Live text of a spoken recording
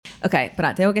Okay,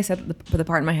 pero tengo que hacer the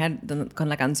part in my head con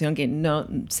la canción que no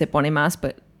se pone más,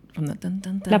 but from the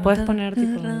La puedes poner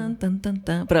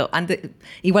tipo... Pero antes,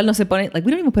 igual no se pone, like,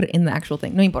 we don't even put it in the actual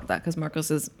thing. No importa, because Marcos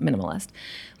is minimalist.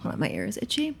 Hold on, my ear is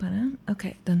itchy.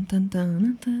 Okay.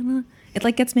 It,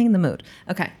 like, gets me in the mood.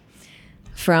 Okay.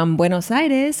 From Buenos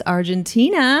Aires,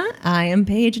 Argentina, I am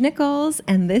Paige Nichols,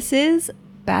 and this is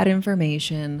Bad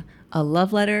Information, a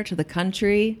love letter to the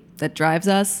country that drives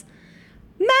us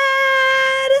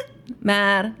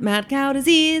mad cow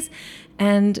disease.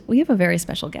 And we have a very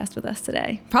special guest with us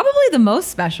today. Probably the most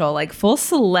special, like full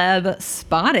celeb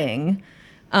spotting.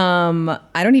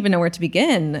 I don't even know where to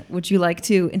begin. Would you like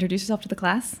to introduce yourself to the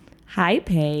class? Hi,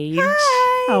 Paige.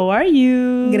 Hi. How are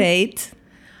you? Great.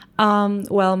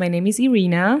 Well, my name is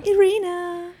Irina.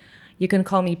 You can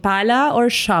call me Pala or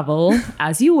Shovel,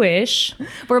 as you wish.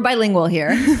 We're bilingual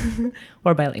here.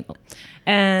 Or bilingual.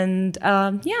 And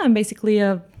I'm basically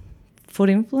a food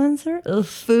influencer. Ugh.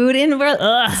 Food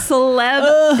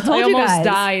celeb. I almost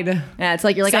died. Yeah, it's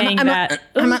like you're like, I'm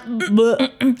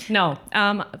no,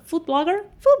 food blogger.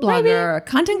 Food blogger, maybe.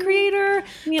 Content creator,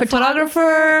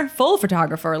 photographer, full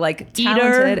photographer, like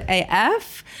talented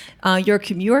AF.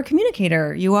 You're a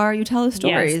communicator. You tell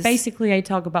stories. Yes, basically I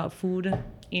talk about food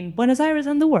in Buenos Aires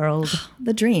and the world.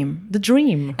 The dream.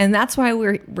 And that's why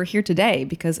we're here today,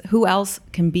 because who else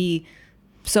can be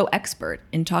so expert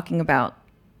in talking about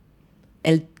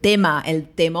el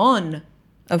temón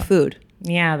of food?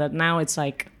 Yeah, that now it's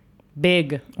like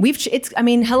big.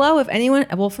 Hello, if anyone,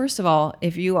 well, first of all,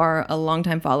 if you are a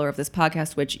longtime follower of this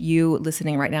podcast, which you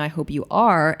listening right now, I hope you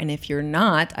are. And if you're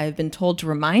not, I've been told to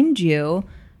remind you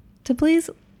to please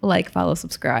like, follow,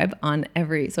 subscribe on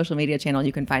every social media channel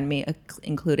you can find me,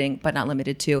 including, but not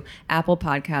limited to, Apple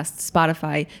Podcasts,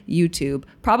 Spotify, YouTube,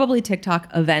 probably TikTok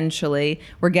eventually.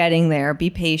 We're getting there.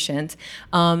 Be patient.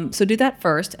 So do that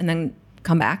first and then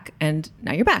come back, and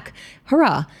now you're back.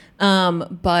 Hurrah.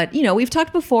 But, we've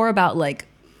talked before about like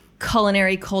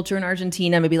culinary culture in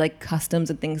Argentina, maybe like customs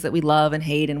and things that we love and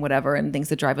hate and whatever, and things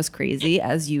that drive us crazy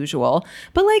as usual.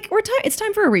 But like it's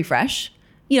time for a refresh.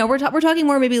 We're talking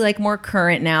more maybe like more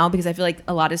current now, because I feel like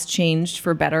a lot has changed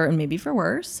for better and maybe for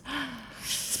worse.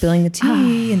 Spilling the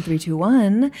tea in 3, 2,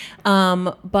 1.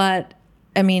 But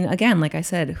I mean, again, like I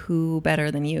said, who better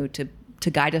than you to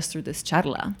guide us through this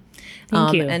charla?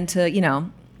 Thank you. And to,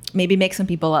 maybe make some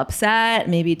people upset,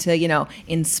 maybe to,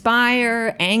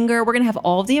 inspire, anger. We're going to have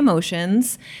all of the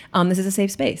emotions. This is a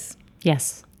safe space.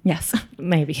 Yes.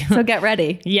 Maybe. So get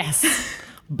ready. Yes.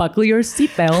 Buckle your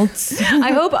seatbelts.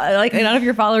 I hope like none of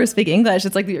your followers speak English.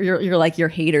 It's like you're like your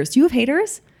haters. Do you have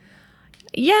haters?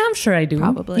 Yeah, I'm sure I do.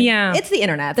 Probably. Yeah. It's the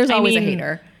internet. There's always a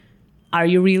hater. Are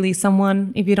you really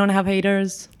someone if you don't have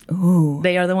haters? Ooh.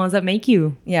 They are the ones that make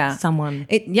you someone.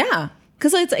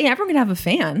 Because everyone can have a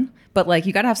fan, but like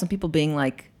you got to have some people being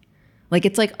like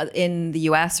it's like in the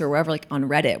US or wherever, like on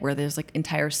Reddit, where there's like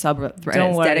entire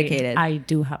subreddits dedicated. I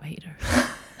do have haters.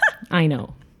 I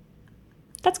know.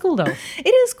 That's cool though. It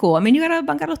is cool. I mean, you gotta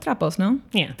bancar los trapos, no?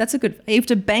 Yeah. That's you have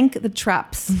to bank the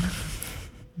traps.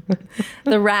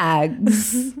 The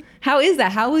rags. How is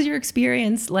that? How was your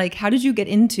experience? Like, how did you get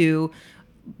how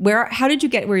did you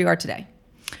get where you are today?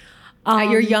 At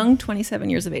your young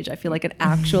 27 years of age, I feel like an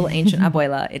actual ancient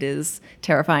abuela. It is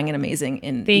terrifying and amazing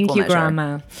in Thank equal you, measure.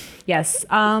 Grandma. Yes.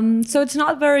 So it's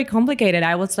not very complicated.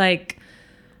 I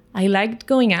liked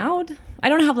going out. I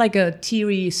don't have like a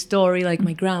teary story. Like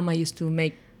my grandma used to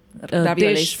make a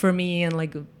dish for me, and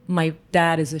like my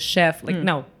dad is a chef. Like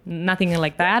no, nothing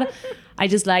like that. I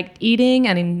just liked eating.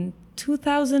 And in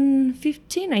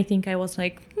 2015, I think I was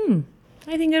like,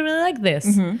 I think I really like this.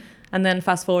 Mm-hmm. And then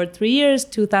fast forward 3 years,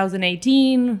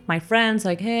 2018, my friends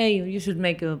like, hey, you should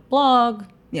make a blog,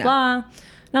 blah. And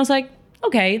I was like,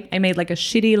 okay. I made like a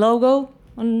shitty logo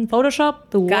on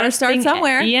Photoshop. Gotta start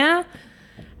somewhere. Yeah.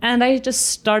 And I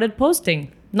just started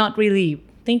posting, not really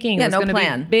thinking it was going to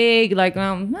be big. Like,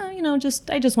 I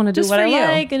just want to do what I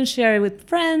like and share it with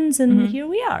friends. And here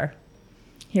we are.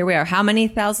 How many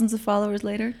thousands of followers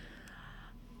later?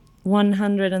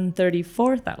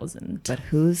 134,000. But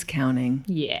who's counting?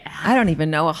 Yeah. I don't even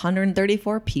know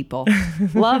 134 people.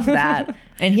 Love that.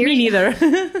 And Me neither.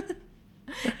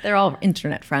 They're all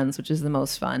internet friends, which is the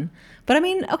most fun. But I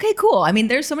mean, okay, cool. I mean,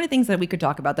 there's so many things that we could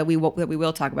talk about that we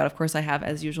will talk about. Of course, I have,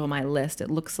 as usual, my list.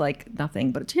 It looks like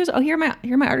nothing, but here are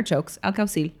my artichokes.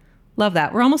 Alcaucil. Love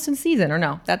that. We're almost in season, or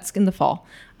no? That's in the fall.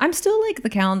 I'm still like the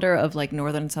calendar of like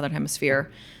northern and southern hemisphere.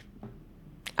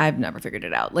 I've never figured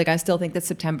it out. Like, I still think that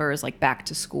September is like back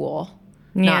to school,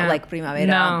 not like primavera.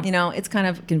 No. It's kind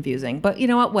of confusing. But you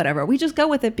know what? Whatever. We just go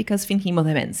with it because fingimos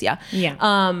demencia.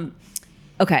 Yeah.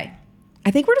 Okay. I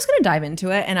think we're just gonna dive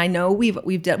into it, and I know we've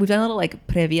done a little like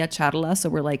previa charla, so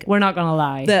we're not gonna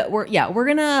lie. We're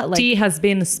gonna like tea has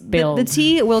been spilled. The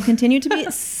tea will continue to be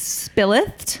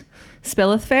spilleth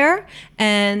fair,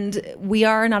 and we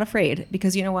are not afraid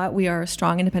because you know what? We are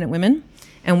strong, independent women,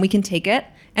 and we can take it.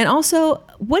 And also,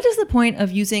 what is the point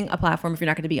of using a platform if you're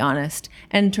not going to be honest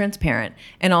and transparent,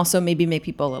 and also maybe make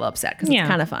people a little upset because it's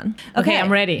kind of fun. Okay,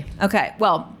 I'm ready. Okay,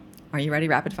 well. Are you ready?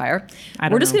 Rapid fire.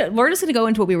 We're just gonna go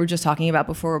into what we were just talking about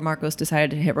before Marcos decided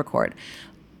to hit record.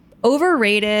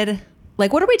 Overrated.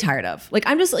 Like, what are we tired of? Like,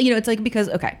 I'm just, it's like, because,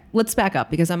 okay, let's back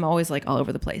up because I'm always like all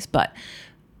over the place. But,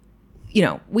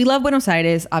 we love Buenos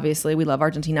Aires, obviously. We love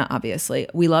Argentina, obviously.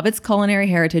 We love its culinary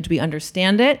heritage. We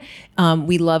understand it.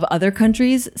 We love other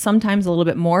countries sometimes a little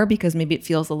bit more because maybe it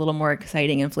feels a little more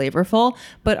exciting and flavorful.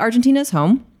 But Argentina's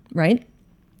home, right?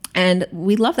 And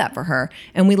we love that for her.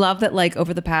 And we love that, like,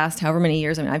 over the past however many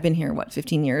years, I mean, I've been here,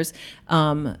 15 years,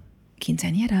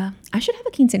 quinceañera. I should have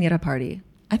a quinceañera party.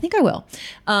 I think I will.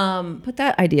 Put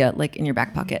that idea, like, in your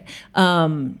back pocket.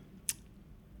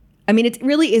 I mean, it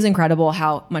really is incredible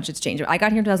how much it's changed. I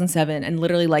got here in 2007, and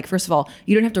literally, like, first of all,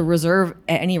 you don't have to reserve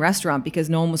at any restaurant because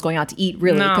no one was going out to eat,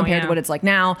 really, compared to what it's like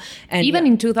now. And even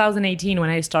in 2018, when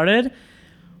I started,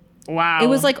 wow, it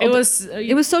was like it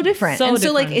was so different. So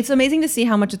like it's amazing to see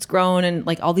how much it's grown, and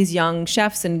like all these young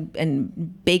chefs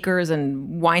and bakers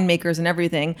and winemakers and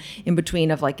everything in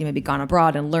between of like maybe gone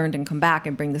abroad and learned and come back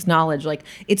and bring this knowledge. Like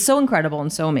it's so incredible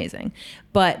and so amazing.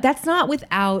 But that's not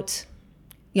without,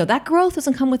 that growth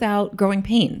doesn't come without growing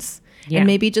pains. Yeah. And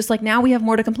maybe just like now we have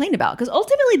more to complain about, because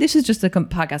ultimately this is just a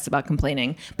podcast about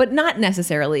complaining, but not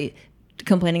necessarily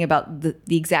complaining about the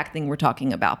exact thing we're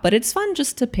talking about, but it's fun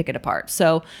just to pick it apart.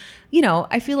 So,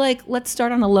 I feel like let's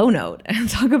start on a low note and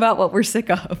talk about what we're sick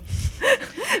of.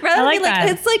 Rather than that.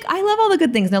 It's like, I love all the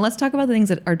good things. Now let's talk about the things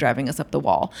that are driving us up the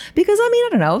wall. Because I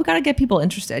don't know, we've got to get people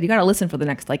interested. You got to listen for the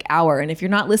next like hour. And if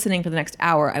you're not listening for the next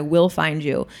hour, I will find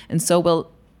you. And so will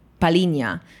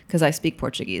Palinha, because I speak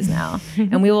Portuguese now.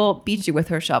 And we will beat you with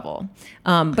her shovel.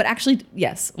 But actually,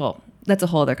 yes, well, that's a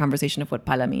whole other conversation of what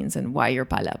pala means and why you're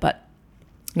pala. But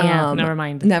yeah, never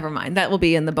mind. That will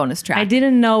be in the bonus track. I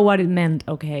didn't know what it meant.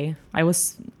 Okay, I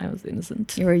was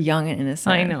innocent. You were young and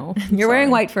innocent. I know. You're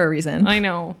wearing white for a reason. I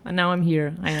know. And now I'm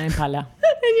here. I'm pala.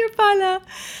 And you're pala.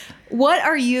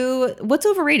 What's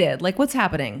overrated? Like, what's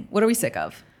happening? What are we sick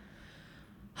of?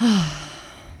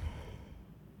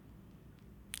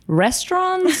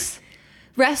 Restaurants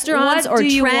or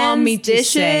trends, want me to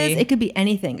dishes. Say? It could be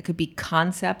anything. It could be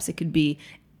concepts. It could be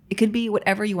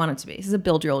whatever you want it to be. This is a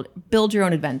build your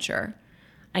own adventure.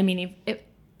 I mean, if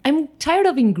I'm tired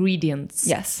of ingredients.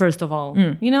 Yes. First of all,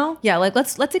 Yeah. Like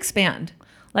let's expand.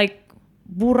 Like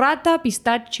burrata,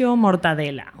 pistachio,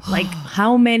 mortadela. Like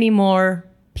how many more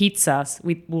pizzas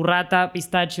with burrata,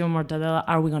 pistachio, mortadela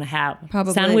are we gonna have?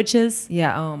 Probably sandwiches.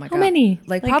 Yeah. Oh my god. How many?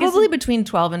 Like probably between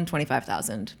 12 and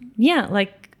 25,000. Yeah.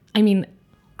 Like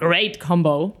great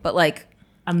combo, but like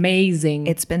amazing.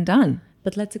 It's been done.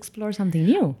 But let's explore something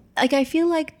new. Like,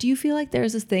 do you feel like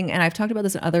there's this thing, and I've talked about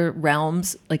this in other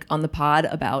realms, like on the pod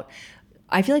about,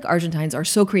 I feel like Argentines are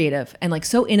so creative and like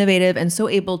so innovative and so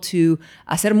able to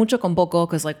hacer mucho con poco,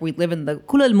 because like we live in the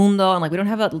culo del mundo and like we don't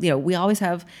have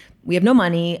we have no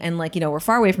money and like, we're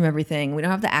far away from everything. We don't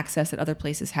have the access that other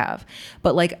places have.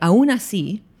 But like, aún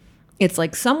así, it's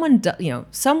like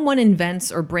someone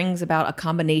invents or brings about a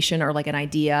combination or like an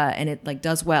idea and it like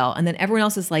does well. And then everyone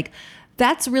else is like,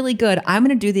 that's really good. I'm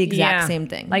going to do the exact same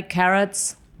thing. Like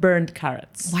carrots, burnt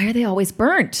carrots. Why are they always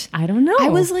burnt? I don't know. I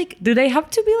was like, do they have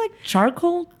to be like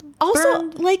charcoal? Also,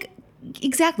 burned? like,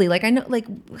 exactly. Like, I know, like,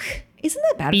 isn't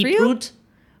that bad beetroot, for you?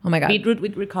 Oh my God. Beetroot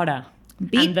with ricotta.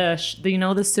 And do you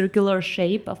know the circular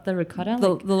shape of the ricotta? The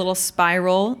little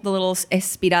spiral, the little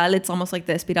espiral. It's almost like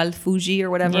the espiral Fuji or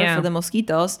whatever for the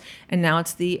mosquitoes. And now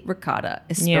it's the ricotta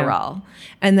espiral. Yeah.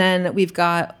 And then we've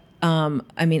got, a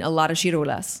lot of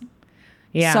ciruelas.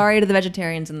 Yeah. Sorry to the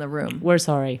vegetarians in the room. We're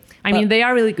sorry. I mean, they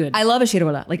are really good. I love a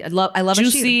ciruela. Like I love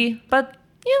juicy, but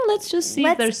let's just see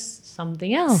if there's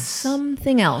something else.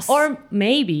 Something else. Or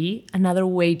maybe another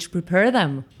way to prepare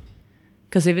them.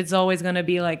 Because if it's always going to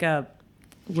be like a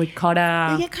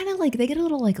ricotta. They get kind of like, they get a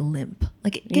little like limp.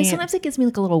 Like sometimes it gives me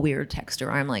like a little weird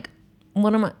texture. I'm like,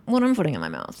 what am I putting in my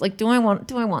mouth? Like, do I want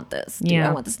this? Do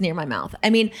I want this near my mouth? I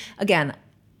mean, again,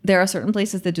 there are certain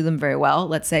places that do them very well,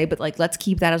 let's say, but like, let's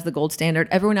keep that as the gold standard.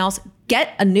 Everyone else,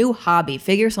 get a new hobby,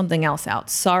 figure something else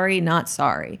out. Sorry, not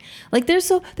sorry. Like there's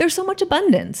so much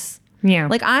abundance. Yeah.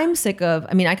 Like I'm sick of,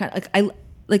 I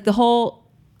like the whole,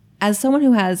 as someone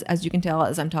who has, as you can tell,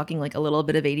 as I'm talking like a little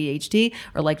bit of ADHD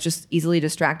or like just easily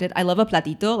distracted, I love a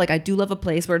platito. Like I do love a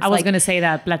place where it's I was going to say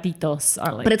that platitos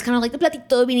are like... But it's kind of like the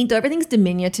platito, vinito, everything's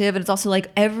diminutive. And it's also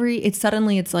like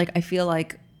it's like, I feel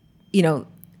like, you know,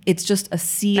 it's just a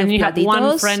sea of platitos. And you have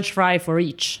one French fry for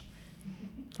each.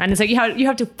 And it's like you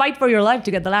have to fight for your life to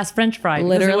get the last French fry.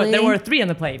 Literally. There were 3 on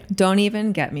the plate. Don't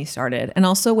even get me started. And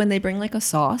also when they bring like a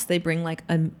sauce, they bring like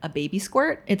a baby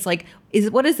squirt. It's like,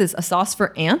 what is this? A sauce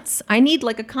for ants? I need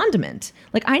like a condiment.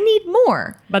 Like I need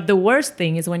more. But the worst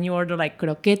thing is when you order like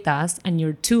croquetas and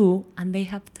you're 2 and they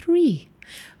have 3.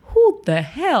 Who the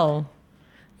hell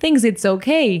thinks it's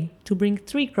okay to bring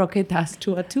 3 croquetas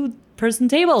to a 2-person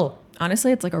table?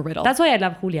 Honestly, it's like a riddle. That's why I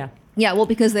love Julia. Yeah, well,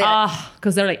 because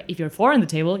they're like, if you're 4 on the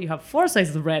table, you have 4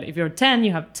 slices of bread. If you're 10,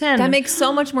 you have 10. That makes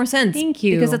so much more sense. Thank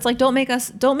you. Because it's like, don't make us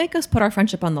put our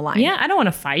friendship on the line. Yeah, I don't want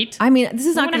to fight. I mean, this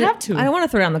is not going to have to. I don't want to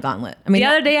throw down the gauntlet. I mean, the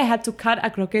other day I had to cut a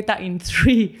croqueta in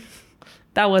 3.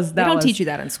 They don't teach you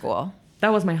that in school.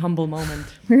 That was my humble moment.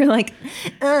 We were like,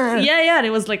 yeah, and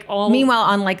it was like all. Meanwhile,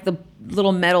 on like the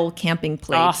little metal camping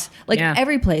plate,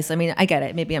 every place. I mean, I get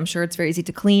it. Maybe I'm sure it's very easy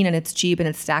to clean and it's cheap and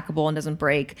it's stackable and doesn't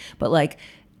break. But like,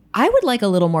 I would like a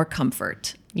little more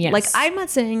comfort. Yes. Like, I'm not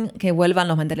saying, okay, vuelvan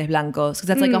los manteles blancos, because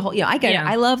that's like a whole, I get it.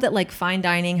 I love that like fine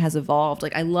dining has evolved.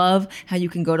 Like, I love how you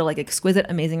can go to like exquisite,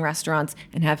 amazing restaurants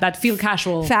and have that feel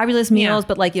casual, fabulous meals,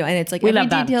 but like, and it's like every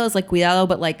detail is like cuidado,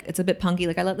 but like it's a bit punky.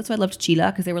 Like, that's why I loved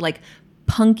Chila, because they were like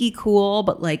punky cool,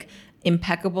 but like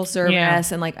impeccable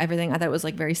service and like everything. I thought it was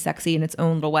like very sexy in its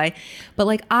own little way. But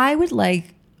like, I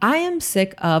am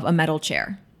sick of a metal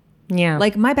chair. Yeah.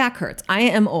 Like my back hurts. I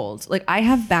am old. Like I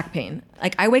have back pain.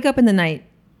 Like I wake up in the night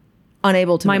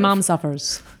unable to move. My mom mom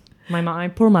suffers. My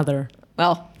poor mother.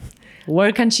 Well,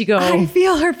 where can she go? I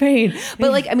feel her pain.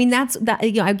 But like, I mean, that's that,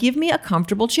 give me a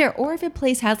comfortable chair. Or if a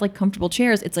place has like comfortable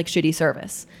chairs, it's like shitty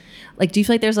service. Like, do you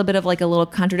feel like there's a bit of like a little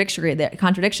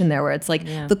contradiction there where it's like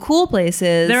the cool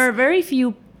places. There are very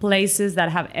few places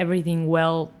that have everything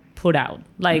well put out.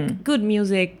 Like good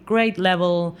music, great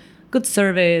level, good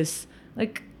service.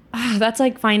 Like, that's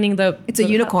like finding It's a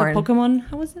unicorn. The Pokemon.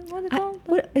 How is it? What is it called?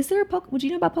 Is there a Would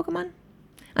you know about Pokemon?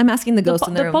 I'm asking the ghost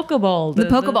in the room. The Pokeball. The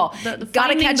Pokeball.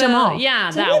 Gotta catch them all. Yeah,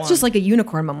 so it's just like a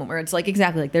unicorn moment where it's like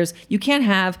exactly like you can't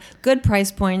have good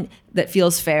price point that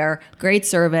feels fair, great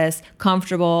service,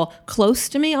 comfortable, close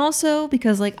to me also,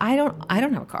 because like I don't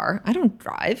have a car. I don't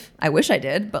drive. I wish I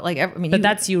did, but like but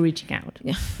that's you reaching out.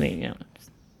 Yeah.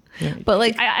 Yeah. But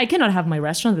like I cannot have my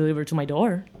restaurant delivered to my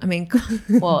door. I mean,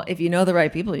 well, if you know the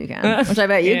right people, you can. Which I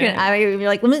bet you can. I mean, you're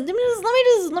like, let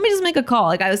me just make a call.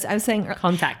 Like I was saying,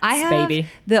 contacts, I have baby.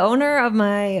 The owner of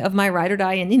my ride or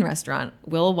die Indian restaurant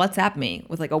will WhatsApp me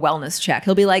with like a wellness check.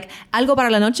 He'll be like, algo para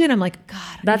la noche, and I'm like,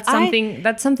 God, that's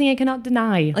something I cannot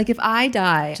deny. Like if I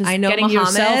die, just I know getting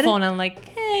Muhammad, your cell phone and like,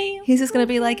 hey, he's just gonna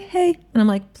be like, hey, and I'm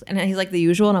like, and he's like the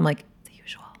usual, and I'm like, the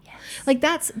usual. Yes. Like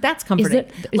that's comforting.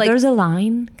 Like, there's a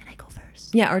line.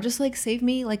 Yeah, or just like save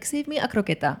me a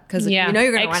croqueta, because you know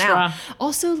you're gonna run out.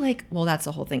 Also, like, well, that's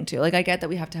the whole thing too. Like, I get that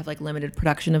we have to have like limited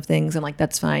production of things, and like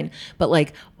that's fine. But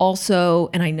like also,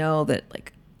 and I know that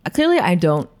like clearly I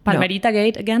don't. Palmerita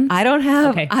Gate again. I don't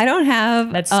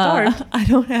have. Let's start. I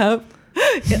don't have.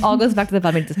 It all goes back to the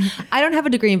Palmeritas. I don't have a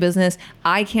degree in business.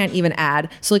 I can't even add.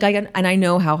 So like I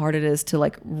know how hard it is to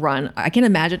like run. I can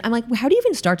imagine. I'm like, how do you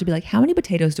even start to be like, how many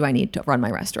potatoes do I need to run my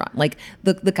restaurant? Like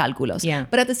the cálculos. Yeah.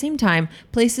 But at the same time,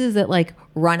 places that like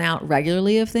run out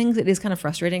regularly of things, it is kind of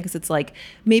frustrating because it's like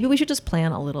maybe we should just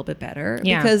plan a little bit better.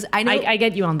 Yeah. Because I know I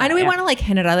get you on that. I know we want to like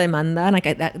generar demanda, and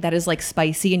like that is like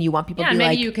spicy, and you want people to be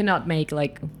maybe like, you cannot make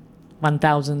like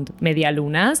 1,000 media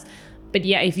lunas, but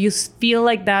yeah, if you feel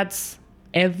like that's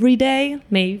every day,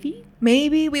 maybe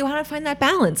we want to find that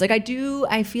balance. Like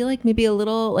I feel like maybe a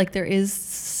little like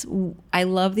I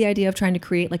love the idea of trying to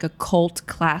create like a cult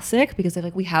classic, because I feel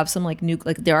like we have some like new,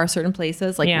 like there are certain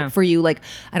places like for you, like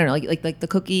I don't know, like the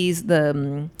cookies,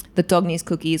 the Tognis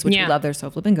cookies, which we love. They're so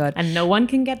flipping good, and no one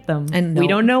can get them, and we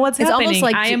don't know what's happening. Almost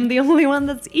like I am the only one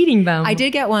that's eating them. I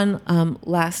did get one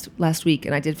last week,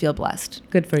 and I did feel blessed.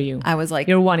 Good for you. I was like,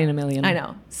 you're 1 in a million. I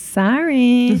know.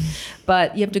 Sorry.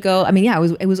 But you have to go. I mean, yeah,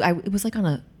 it was like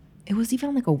it was even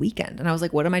on like a weekend, and I was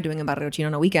like, what am I doing in Barrio Chino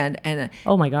on a weekend? And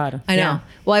oh my God, I know.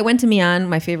 Well, I went to Mian,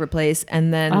 my favorite place,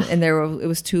 and then it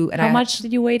was two. And how much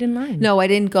did you wait in line? No, I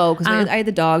didn't go because I had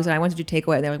the dogs, and I wanted to do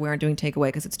takeaway. They were like, we aren't doing takeaway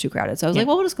because it's too crowded. So I was like,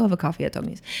 well, we'll just go have a coffee at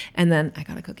Togni's. And then I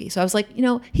got a cookie. So I was like,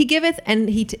 he giveth and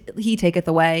he taketh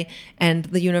away, and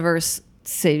the universe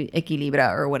se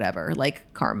equilibra or whatever,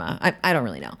 like karma. I don't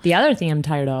really know. The other thing I'm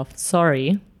tired of.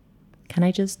 Sorry, can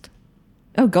I just?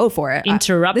 Oh, go for it.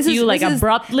 Interrupt you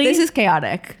abruptly. This is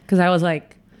chaotic. Because I was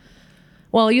like,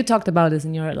 Well, you talked about this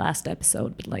in your last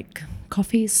episode, but like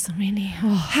coffee is really...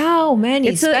 How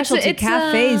many specialty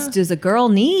cafes does a girl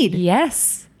need?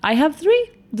 Yes. I have 3.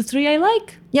 The 3 I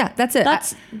like. Yeah, that's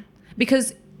it.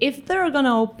 Because if they're going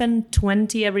to open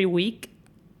 20 every week,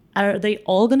 are they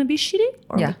all going to be shitty?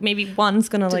 Or maybe one's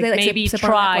going to maybe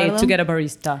try to get a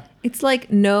barista. It's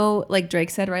like no, like Drake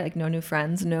said, right? Like no new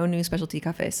friends, no new specialty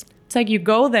cafes. It's like you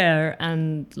go there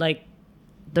and like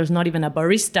there's not even a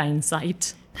barista in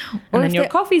sight. No. And then your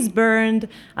coffee's burned.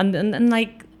 And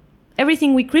like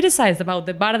everything we criticized about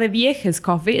the Bar de Viejas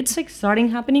coffee, it's like starting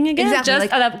happening again. Exactly.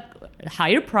 Just at a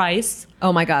higher price.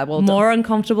 Oh my God. Well, more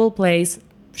uncomfortable place,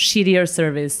 shittier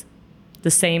service. The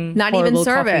same not even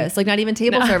service, coffee. like not even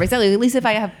table service. At least if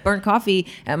I have burnt coffee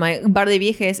at my Bar de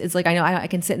Viejas, it's like I know I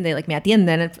can sit and they like me at the end.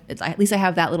 Then it's at least I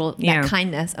have that little that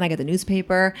kindness, and I get the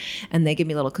newspaper, and they give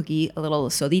me a little cookie, a little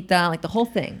sodita, like the whole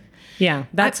thing. Yeah,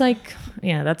 that's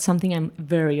that's something I'm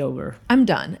very over. I'm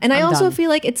done, and I also feel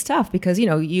like it's tough because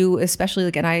you especially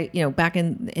like, and I back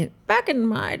in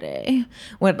my day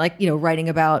when writing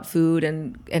about food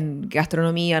and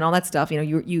gastronomia and all that stuff,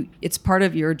 you it's part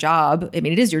of your job. I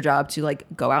mean, it is your job to like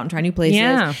go out and try new places.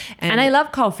 Yeah, and I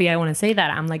love coffee. I want to say that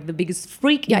I'm like the biggest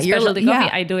freak in specialty coffee.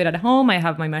 I do it at home. I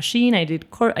have my machine. I took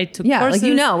courses. Like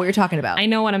what you're talking about. I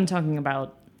know what I'm talking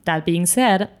about. That being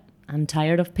said, I'm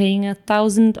tired of paying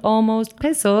 1,000 almost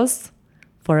pesos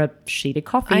for a shitty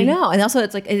coffee. I know. And also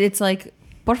it's like,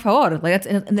 por favor. Like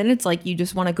and then it's like you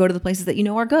just want to go to the places that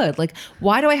are good. Like,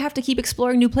 why do I have to keep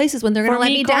exploring new places when they're going to let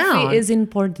me down? Coffee is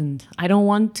important. I don't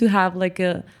want to have like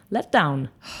a letdown.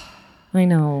 I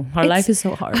know. Our life is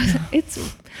so hard.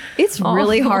 It's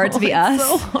really hard to be us.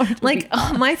 So hard to be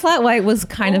us. My flat white was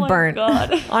kind of burnt.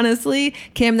 God. Honestly,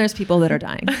 Kim, there's people that are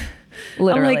dying.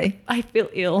 Literally. I'm like, I feel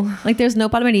ill. Like there's no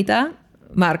palmerita.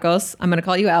 Marcos, I'm going to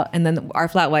call you out. And then our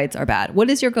flat whites are bad. What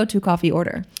is your go-to coffee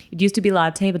order? It used to be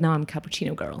latte, but now I'm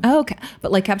cappuccino girl. Oh, okay.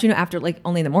 But like cappuccino after like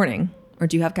only in the morning? Or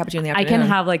do you have cappuccino in the afternoon? I can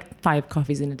have like 5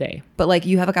 coffees in a day. But like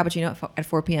you have a cappuccino at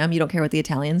 4 p.m. You don't care what the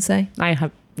Italians say?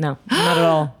 No, not at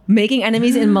all. Making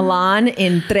enemies in Milan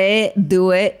in 3,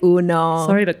 2, 1.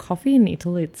 Sorry, but coffee in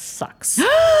Italy, it sucks.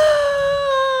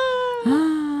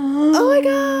 Oh my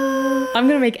God. I'm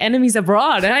going to make enemies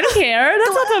abroad. I don't care.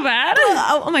 That's not so bad.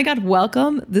 Oh my God.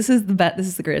 Welcome. This is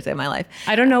the greatest day of my life.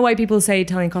 I don't know why people say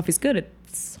Italian coffee is good.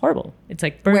 It's horrible. It's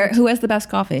like burnt. Who has the best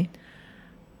coffee?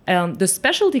 The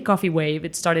specialty coffee wave,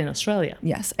 it started in Australia.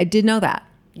 Yes, I did know that.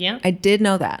 Yeah? I did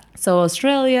know that. So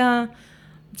Australia,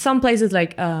 some places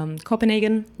like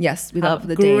Copenhagen. Yes, we love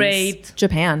the great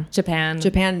Danes.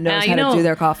 Japan knows how to do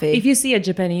their coffee. If you see a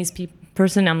Japanese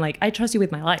person, I'm like, I trust you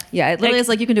with my life. Yeah, it literally is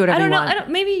like you can do whatever you want.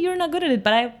 Maybe you're not good at it,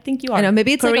 but I think you are. I know,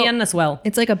 maybe it's Korean like as well.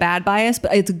 It's like a bad bias,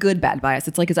 but it's a good bad bias.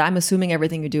 It's like, I'm assuming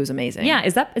everything you do is amazing. Yeah,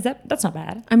 that's not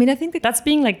bad. I mean, I think that's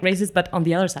being like racist, but on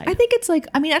the other side. I think it's like,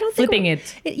 I mean, I don't think flipping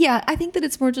it. Yeah, I think that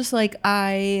it's more just like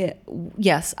I think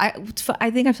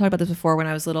I've talked about this before. When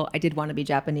I was little, I did want to be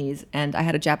Japanese, and I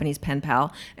had a Japanese pen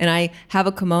pal, and I have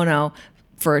a kimono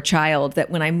for a child that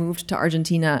when I moved to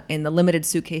Argentina in the limited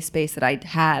suitcase space that I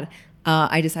had,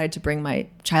 I decided to bring my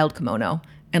child kimono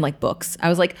and like books. I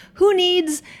was like, who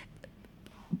needs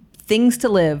things to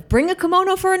live? Bring a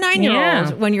kimono for a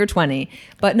 9-year-old when you're 20,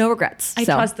 but no regrets. I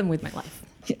trust them with my life.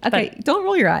 Okay, don't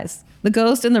roll your eyes. The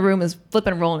ghost in the room is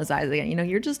flipping and rolling his eyes again.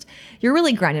 You're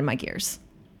really grinding my gears.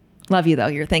 Love you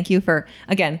though. Thank you for,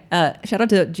 again, shout out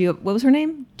to what was her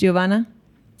name? Giovanna?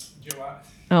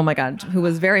 Oh my God, who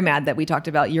was very mad that we talked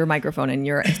about your microphone in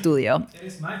your studio. It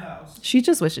is my house. She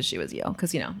just wishes she was you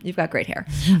because, you've got great hair.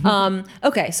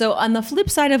 Okay, so on the flip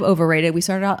side of overrated, we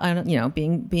started out on,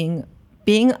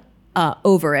 being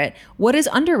over it. What is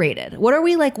underrated? What are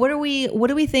we like? What do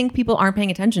we think people aren't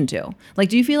paying attention to? Like,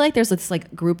 do you feel like there's this like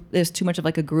there's too much of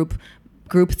like a group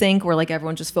think where like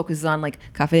everyone just focuses on like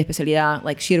café de especialidad,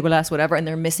 like chirbolas, whatever, and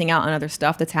they're missing out on other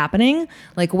stuff that's happening?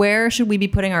 Like, where should we be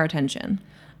putting our attention?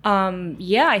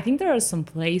 I think there are some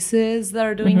places that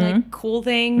are doing like cool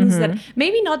things that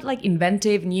maybe not like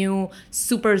inventive, new,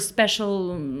 super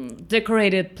special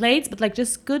decorated plates, but like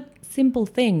just good, simple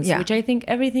things, which I think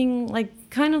everything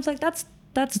like kind of like that's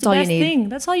the all best you need. thing.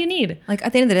 That's all you need. Like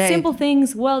at the end of the day, simple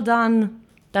things, well done.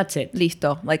 That's it.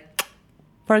 Listo. Like,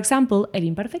 for example, El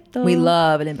Imperfecto. We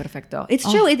love El Imperfecto. It's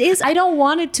true. It is. I don't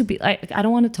want it to be. I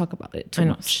don't want to talk about it too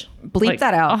much. Bleep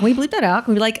that out. Can we bleep that out?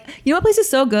 Can we be like, what place is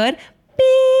so good?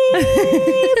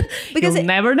 Because you'll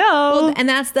never know. Well, and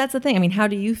that's the thing. I mean, how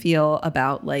do you feel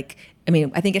about like? I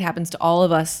mean, I think it happens to all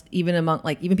of us, even among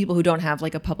like even people who don't have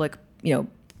like a public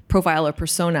profile or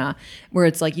persona where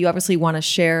it's like you obviously want to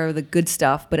share the good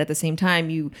stuff, but at the same time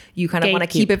you kind of want to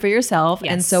keep it for yourself.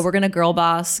 Yes. And so we're gonna girl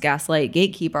boss, gaslight,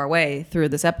 gatekeep our way through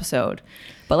this episode.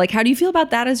 But like, how do you feel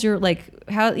about that as your like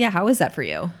how is that for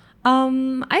you?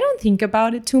 I don't think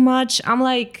about it too much. I'm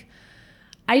like,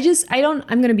 I'm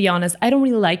going to be honest. I don't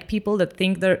really like people that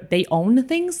think they own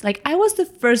things. Like I was the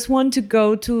first one to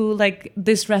go to like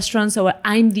this restaurant. So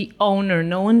I'm the owner.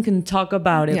 No one can talk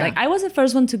about it. Yeah. Like I was the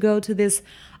first one to go to this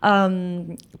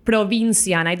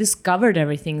provincia and I discovered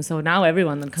everything. So now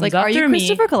everyone that comes like, after me. Are you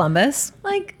Christopher Columbus?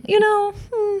 Like,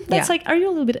 that's like, are you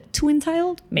a little bit too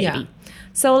entitled? Maybe. Yeah.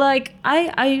 So like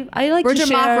I like We're to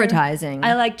democratizing.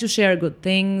 I like to share good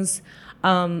things.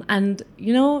 And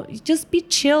just be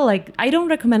chill. Like I don't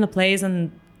recommend a place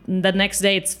and the next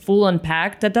day it's full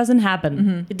unpacked. That doesn't happen.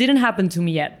 Mm-hmm. It didn't happen to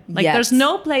me yet. Like there's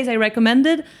no place I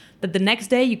recommended that the next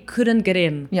day you couldn't get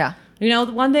in. Yeah.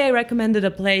 One day I recommended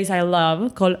a place I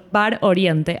love called Bar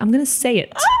Oriente. I'm gonna say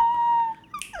it.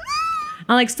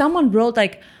 And like someone wrote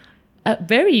like a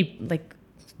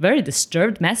very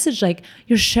disturbed message, like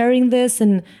you're sharing this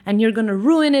and you're gonna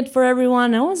ruin it for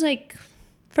everyone. And I was like,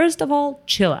 first of all,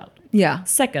 chill out. Yeah.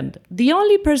 Second, the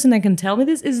only person that can tell me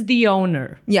this is the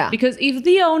owner. Yeah. Because if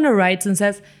the owner writes and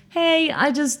says, hey,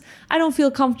 I don't feel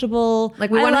comfortable.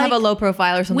 Like we want to have a low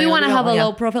profile or something. We want to have a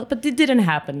low profile, but it didn't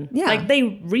happen. Yeah. Like they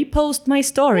repost my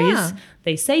stories. Yeah.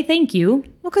 They say thank you.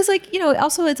 Well, because like,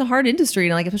 also it's a hard industry,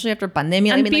 like especially after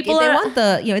pandemia. I mean, people like, if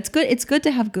they want it's good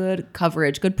to have good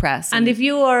coverage, good press. And if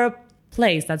you are a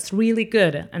place that's really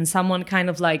good and someone kind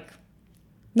of like,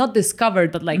 not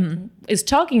discovered, but like is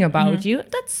talking about you,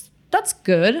 that's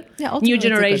good. Yeah, new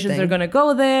generations are going to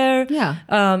go there. Yeah.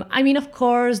 I mean, of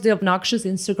course, the obnoxious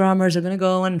Instagrammers are going to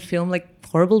go and film like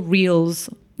horrible reels.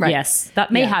 Right. Yes,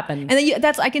 that may happen. And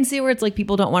then I can see where it's like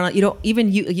people don't want to, you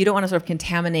don't want to sort of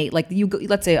contaminate, like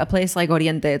let's say a place like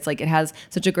Oriente, it's like it has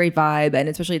such a great vibe and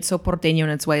especially it's so porteño in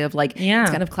its way of like,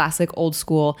 it's kind of classic old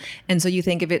school. And so you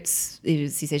think if it's si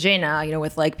se llena,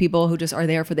 with like people who just are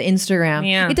there for the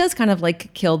Instagram, it does kind of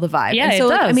like kill the vibe. Yeah, and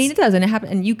so it does. I mean, it does. And it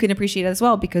happens, and you can appreciate it as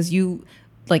well because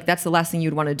like that's the last thing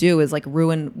you'd want to do is like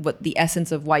ruin what the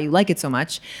essence of why you like it so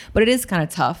much. But it is kind of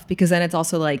tough because then it's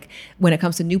also like when it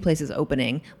comes to new places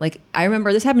opening, like I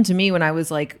remember this happened to me when I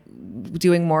was like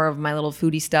doing more of my little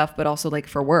foodie stuff, but also like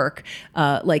for work,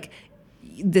 like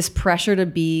this pressure to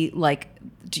be like,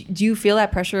 do you feel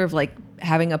that pressure of like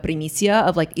having a primicia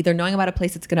of like either knowing about a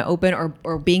place that's going to open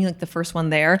or being like the first one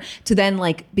there to then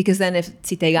like, because then if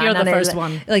si te gana, you're the first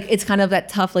one, like it's kind of that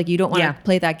tough, like you don't want to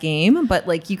play that game, but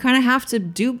like you kind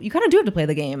of do it to play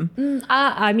the game.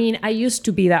 I mean, I used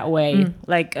to be that way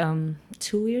like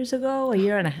 2 years ago, a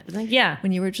year and a half, like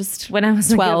when you were just when I was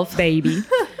 12 like a baby.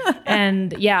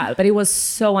 And but it was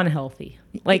so unhealthy,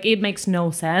 like it makes no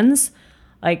sense.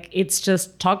 Like it's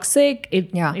just toxic.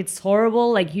 It's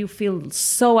horrible. Like you feel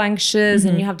so anxious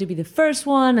and you have to be the first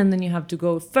one and then you have to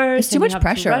go first. It's too much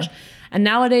pressure. And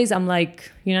nowadays I'm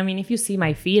like, if you see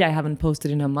my feed, I haven't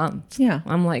posted in a month. Yeah.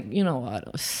 I'm like, you know what?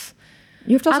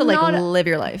 You have to also live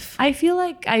your life. I feel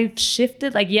like I've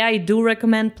shifted. Like, I do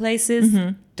recommend places,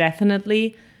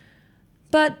 definitely.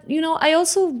 But, I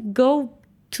also go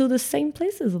to the same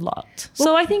places a lot.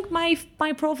 So I think my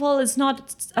profile is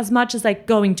not as much as like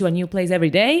going to a new place every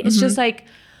day. It's just like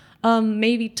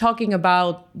maybe talking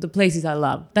about the places I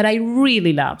love, that I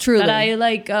really love. Truly. That I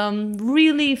like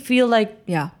really feel like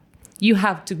you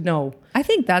have to know. I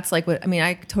think that's like what, I mean,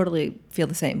 I totally feel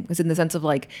the same. Because in the sense of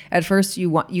like, at first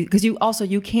because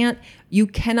you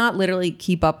cannot literally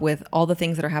keep up with all the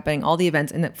things that are happening, all the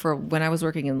events. And that for when I was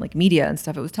working in like media and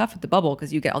stuff, it was tough with the bubble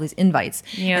because you get all these invites.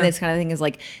 Yeah. And this kind of thing is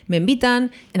like, me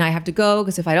invitan, and I have to go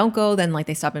because if I don't go, then like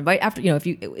they stop invite after, if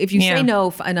you say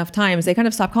no enough times, they kind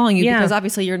of stop calling you because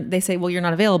obviously they say, well, you're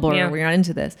not available or you're not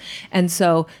into this. And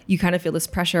so you kind of feel this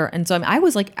pressure. And so I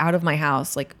was like out of my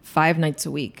house like 5 nights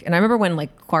a week. And I remember when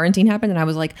like quarantine happened and I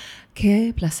was like,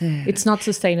 que placer. It's not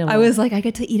sustainable. I was like, I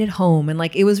get to eat at home. And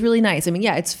like, it was really nice. I mean,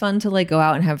 it's fun to like go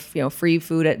out and have, free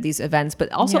food at these events.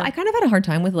 But also I kind of had a hard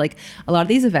time with like a lot of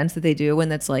these events that they do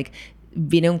when it's like,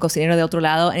 viene un cocinero de otro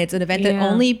lado. And it's an event that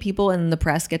only people in the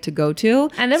press get to go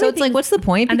to. And so it's like, what's the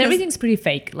point? And everything's pretty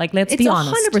fake. Like, let's be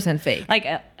honest. It's 100% fake. Like,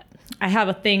 I have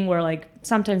a thing where like,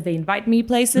 sometimes they invite me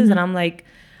places and I'm like,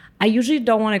 I usually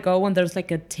don't want to go when there's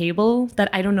like a table that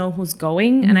I don't know who's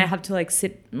going and I have to like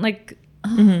sit like,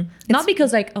 not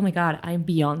because like, oh my God, I'm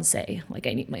Beyonce. Like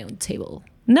I need my own table.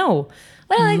 No.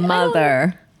 But like,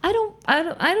 Mother. I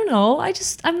don't know.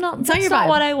 I'm not, that's not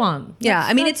what I want. Yeah.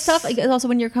 I mean, it's tough. Like, also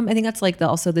when you're coming, I think that's like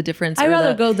also the difference. I'd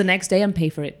rather go the next day and pay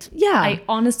for it. Yeah. I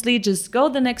honestly just go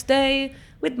the next day,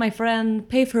 with my friend,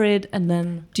 pay for it, and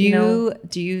then do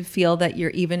you feel that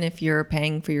even if you're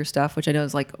paying for your stuff, which I know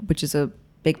is which is a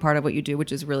big part of what you do,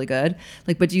 which is really good,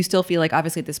 but do you still feel like,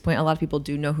 obviously at this point a lot of people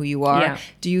do know who you are? Yeah.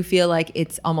 Do you feel like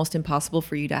it's almost impossible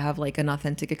for you to have like an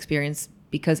authentic experience,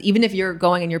 because even if you're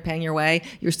going and you're paying your way,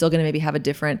 you're still going to maybe have a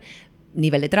different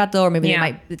nivel de trato, or maybe they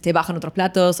might te bajan otros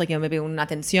platos, like, maybe una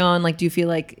atención? Like, do you feel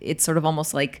like it's sort of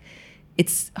almost like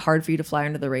it's hard for you to fly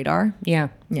under the radar? Yeah.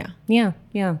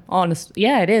 Honest.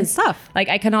 Yeah, it is. It's tough. Like,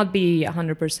 I cannot be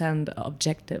 100%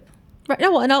 objective. Right.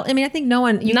 No, well, I mean, I think no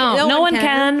one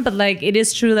can, but like, it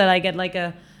is true that I get like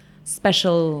a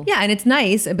special. Yeah, and it's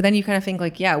nice, but then you kind of think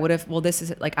like, yeah, what if? Well, this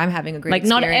is like, I'm having a great like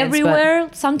experience, not everywhere.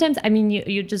 Sometimes, I mean,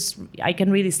 you just, I can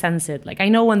really sense it. Like, I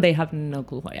know when they have no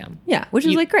clue who I am. Yeah, which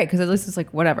is like great, because at least it's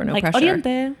like whatever, no like pressure.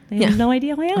 Oriente, they have no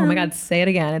idea who I am. Oh my God, say it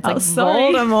again. It's like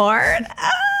sorry. Voldemort.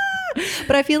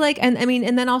 But I feel like, and I mean,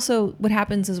 and then also what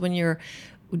happens is when you're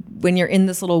in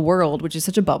this little world, which is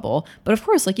such a bubble, but of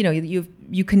course, like,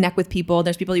 you connect with people.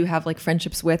 There's people you have like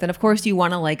friendships with, and of course you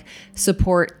want to like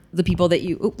support the people that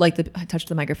you I touched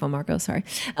the microphone, Marco. Sorry,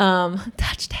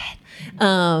 touched it.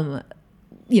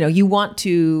 You want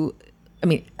to. I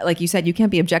mean, like you said, you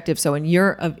can't be objective. So in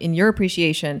your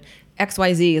appreciation,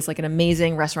 XYZ is like an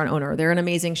amazing restaurant owner. They're an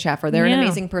amazing chef, or they're an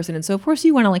amazing person, and so of course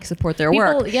you want to like support their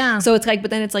work. Yeah. So it's like, but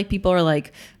then it's like people are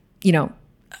like,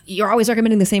 you're always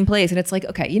recommending the same place, and it's like,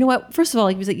 okay, you know what? First of all,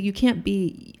 like you can't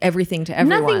be everything to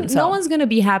everyone. No one's gonna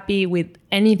be happy with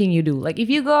anything you do. Like, if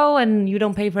you go and you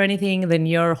don't pay for anything, then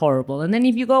you're horrible. And then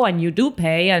if you go and you do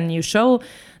pay and you show,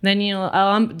 then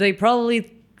they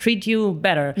probably treat you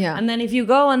better. Yeah. And then if you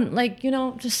go and like,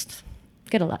 just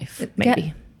get a life,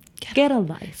 maybe. Get a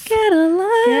life. Get a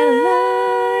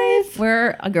life.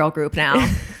 We're a girl group now.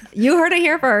 You heard it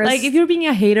here first. Like, if you're being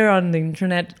a hater on the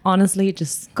internet, honestly,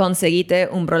 just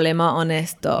conseguite un problema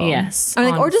honesto. Yes.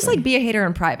 Or just like be a hater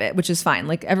in private, which is fine.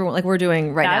 Like everyone, like we're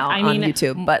doing right now on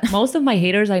YouTube. But most of my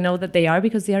haters, I know that they are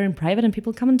because they are in private, and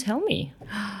people come and tell me.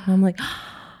 And I'm like,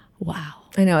 wow.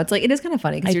 I know, it's like, it is kind of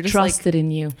funny because you're just trusted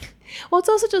in you. Well, it's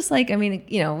also just like, I mean,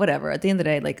 whatever. At the end of the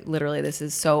day, like literally, this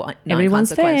is so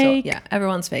everyone's non-consequential. fake. Yeah,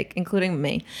 everyone's fake, including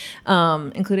me,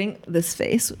 including this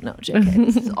face. No, JK,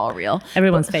 this is all real.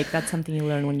 Everyone's fake. That's something you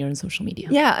learn when you're on social media.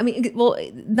 Yeah, I mean, well,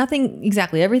 nothing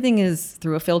exactly. Everything is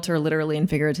through a filter, literally and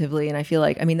figuratively. And I feel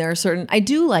like, I mean, there are certain. I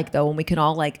do like though when we can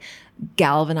all like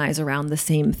galvanize around the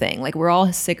same thing. Like, we're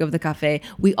all sick of the cafe.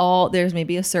 There's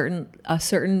maybe a certain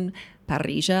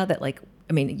parrilla that like.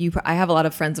 I mean, I have a lot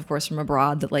of friends, of course, from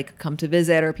abroad that like come to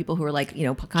visit, or people who are like,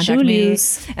 contact me,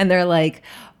 and they're like,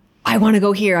 I want to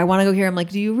go here. I want to go here. I'm like,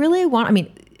 do you really want? I mean,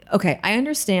 okay, I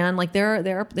understand. Like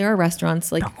there are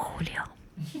restaurants like.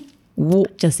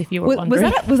 Just if you were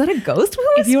wondering, was that a ghost?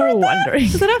 If you were wondering,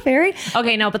 was that a fairy?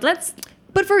 Okay, no, but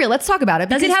for real, let's talk about it.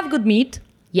 Does it have good meat?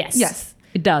 Yes. Yes,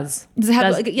 it does. Does it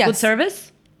have good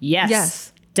service? Yes.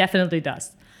 Yes, definitely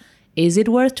does. Is it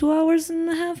worth 2 hours and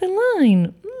a half in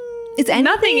line?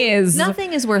 Nothing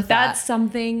is worth that. That's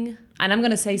something, and I'm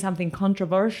going to say something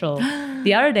controversial.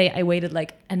 The other day I waited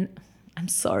and I'm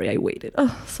sorry I waited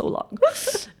so long.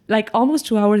 Like almost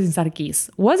 2 hours in Sarkis.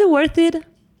 Was it worth it?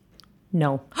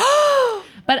 No.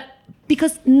 But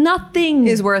because nothing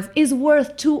is worth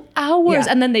 2 hours.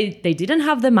 Yeah. And then they didn't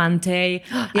have the mante.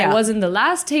 Yeah. I was in the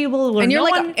last table. And you're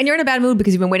and you're in a bad mood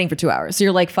because you've been waiting for 2 hours. So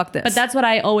you're like, fuck this. But that's what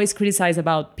I always criticize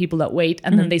about people that wait.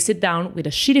 And then they sit down with a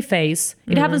shitty face.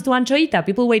 It happens to Anchoita.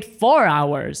 People wait 4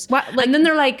 hours. What? Like, and then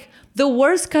they're like, the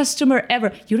worst customer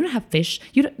ever. You don't have fish.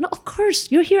 No, of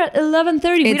course. You're here at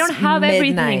 11:30. We don't have midnight.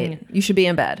 everything. You should be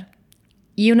in bed.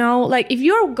 Like if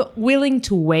you're willing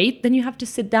to wait, then you have to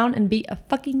sit down and be a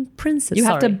fucking princess. You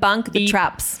have to bunk the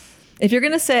traps. If you're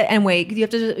going to sit and wait, you have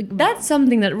to... That's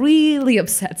something that really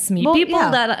upsets me. Well, people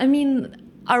that, I mean,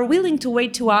 are willing to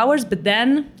wait 2 hours, but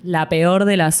then la peor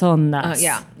de las ondas.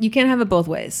 Yeah. You can't have it both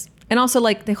ways. And also,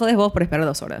 like, te jodes vos por esperar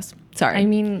 2 horas. Sorry. I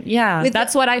mean, yeah.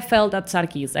 That's what I felt at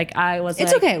Sarkis. Like, I was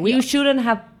it's okay. You shouldn't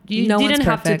have... You didn't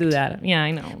have to do that. Yeah,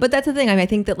 I know. But that's the thing. I mean, I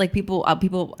think that like people, I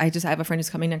have a friend who's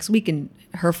coming next week, and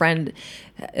her friend,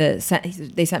 they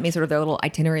sent me sort of their little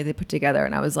itinerary they put together,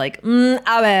 and I was like, a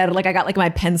ver, like I got like my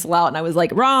pencil out, and I was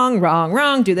like,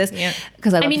 wrong, do this. Yeah.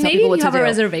 Because I mean, maybe if you have a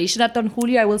reservation at Don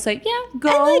Julio, I will say, yeah,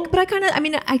 go. But I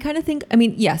kind of think,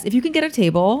 yes, if you can get a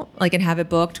table, like, and have it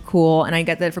booked, cool. And I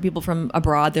get that for people from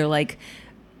abroad, they're like,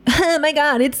 oh my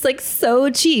God, it's like so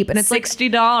cheap. And it's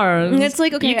 $60. And it's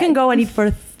like, okay, you can go and eat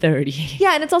for 30.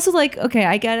 Yeah, and it's also like, okay,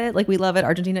 I get it. Like, we love it.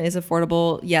 Argentina is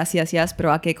affordable. Yes.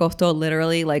 Pero a qué costo?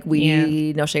 Literally, like,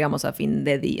 we no llegamos a fin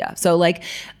de día. So, like,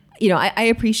 I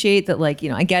appreciate that, like,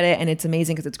 I get it, and it's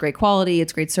amazing because it's great quality,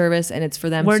 it's great service, and it's for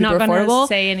them We're super not affordable. gonna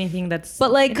say anything that's.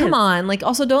 But like, come on, like,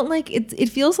 also don't like it. It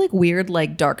feels like weird,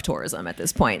 like dark tourism at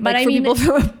this point. But like, I mean,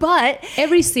 but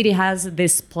every city has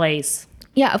this place.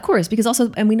 yeah, of course, because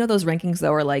also, and we know those rankings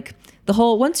though are like the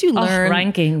whole, once you learn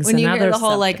rankings, when you hear the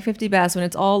whole subject. like 50 best, when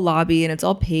it's all lobby and it's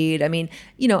all paid. I mean,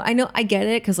 I know, I get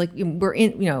it, because like we're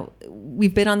in,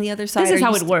 we've been on the other side. This is or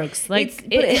how you it works. Like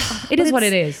it is what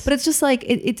it is. But it's just like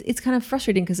it's kind of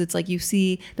frustrating, because it's like you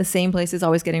see the same places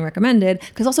always getting recommended.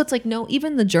 Because also it's like, no,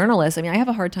 even the journalists. I mean, I have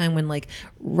a hard time when like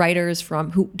writers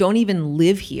who don't even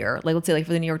live here, like let's say like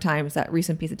for the New York Times, that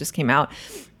recent piece that just came out.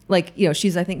 Like,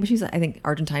 she's I think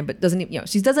Argentine, but doesn't,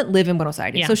 she doesn't live in Buenos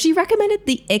Aires. Yeah. So she recommended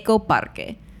the Eco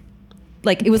Parque.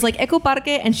 Like, it was like Eco Parque,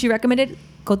 and she recommended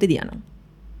Cotidiano.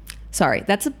 Sorry,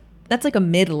 that's like a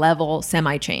mid-level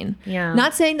semi-chain. Yeah.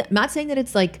 Not saying that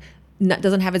it's like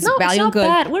doesn't have its No, value it's not and good.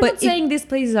 bad. We're not saying these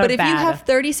places are But if bad. you have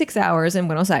 36 hours in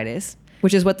Buenos Aires,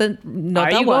 which is what the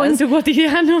nota Are you was. going to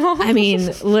Cotidiano? I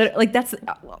mean, like that's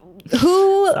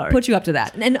who Sorry. put you up to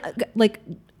that? And like,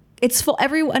 it's full.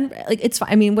 Everyone, like, it's fine.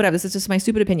 I mean, whatever. This is just my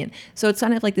stupid opinion. So it's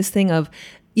kind of like this thing of,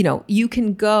 you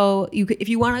can go. If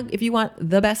you want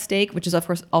the best steak, which is of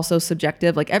course also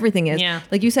subjective. Like everything is. Yeah.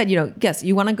 Like you said, yes,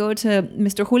 you want to go to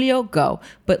Mr. Julio, go.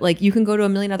 But like you can go to a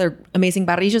million other amazing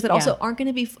barrillas that also aren't going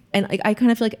to be. And I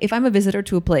kind of feel like if I'm a visitor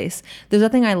to a place, there's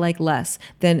nothing I like less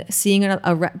than seeing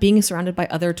being surrounded by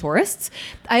other tourists.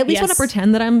 I at least want to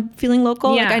pretend that I'm feeling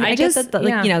local. Yeah, like I get that.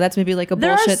 Like, that's maybe like a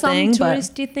there bullshit thing. There are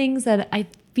some touristy things that I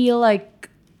feel like.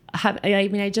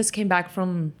 I just came back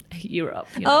from Europe.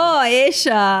 Oh,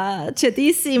 Aisha,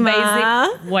 chatísima.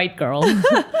 Basic white girl.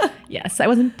 Yes, I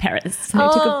was in Paris.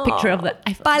 I took a picture of the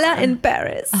Eiffel Pala Tower. in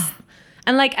Paris.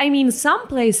 And like, I mean, some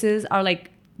places are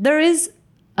like, there are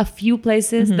a few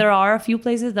places that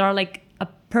are like a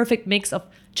perfect mix of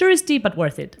touristy but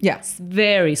worth it. Yeah. It's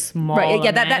very small. Right.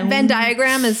 Yeah, that Venn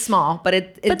diagram is small, but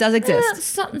it does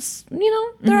exist.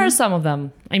 There are some of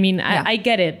them. I mean, I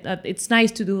get it. It's nice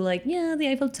to do like, the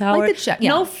Eiffel Tower. Like the check,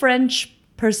 yeah. No French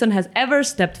person has ever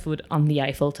stepped foot on the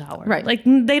Eiffel Tower. Right. Like,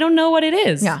 they don't know what it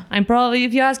is. Yeah. I'm probably,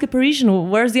 if you ask a Parisian,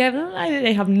 where's the Eiffel?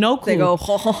 They have no clue. They go,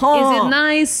 ho, ho, ho. Is it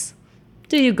nice?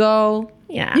 Do you go?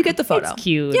 Yeah. You get the photo. It's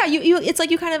cute. Yeah, you it's like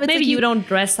you kind of... It's Maybe like you don't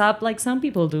dress up like some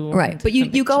people do. Right, but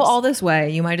you go all this way,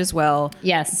 you might as well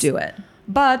do it.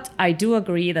 But I do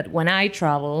agree that when I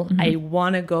travel, I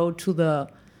want to go to the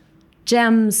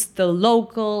gems, the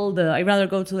local, I'd rather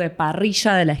go to the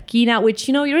parrilla de la esquina, which,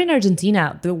 you're in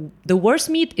Argentina. The worst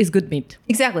meat is good meat.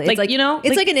 Exactly. Like,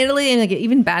 it's like in Italy, and like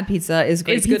even bad pizza is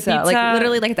great It's good pizza. pizza. Like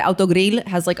literally, like the Autogrill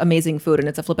has like amazing food, and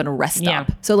it's a flippin' rest stop.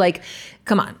 Yeah. So like,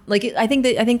 come on. Like I think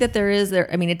that there.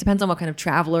 I mean, it depends on what kind of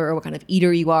traveler or what kind of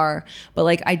eater you are. But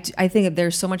like I think that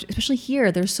there's so much, especially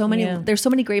here. There's so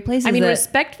many great places. I mean,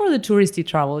 respect for the touristy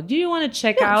travel. Do you want to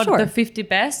check out the 50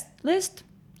 best list?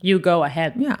 You go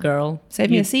ahead, girl. Save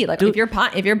me a seat. Like if you're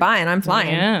buying, I'm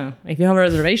flying. Yeah. If you have a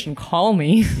reservation, call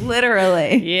me.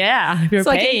 Literally. Yeah. If you're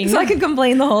paying. So I can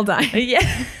complain the whole time.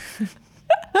 Yeah.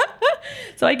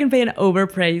 So I can pay an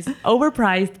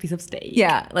overpriced piece of steak.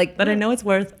 Yeah, but I know it's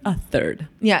worth a third.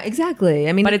 Yeah, exactly.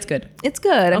 I mean, but it's good. It's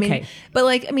good. I Okay. mean, but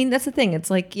like, I mean, that's the thing.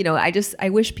 It's like, I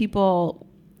wish people.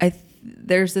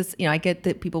 There's this. I get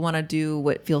that people want to do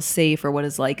what feels safe or what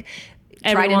is like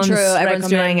tried and true. Everyone's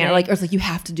doing it. Or it's like you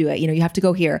have to do it. You have to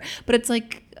go here. But it's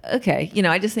like, okay,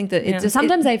 I just think that it's just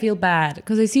sometimes I feel bad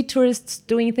because I see tourists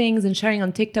doing things and sharing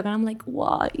on TikTok, and I'm like,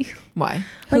 why? Why?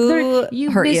 Like Who you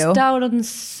hurt missed out on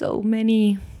so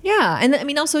many. Yeah, and I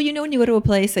mean, also, when you go to a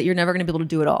place that you're never going to be able to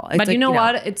do it all. It's but like, you know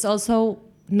what? It's also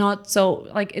not so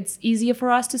like it's easier for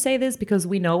us to say this because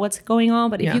we know what's going on.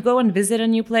 But if you go and visit a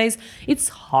new place, it's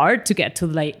hard to get to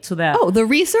that. Oh, the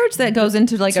research that goes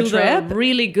into like a trip,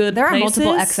 really good. There places. are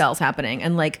multiple Excels happening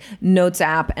and like Notes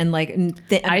app and like.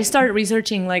 I started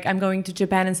researching like I'm going to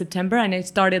Japan in September, and I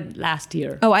started last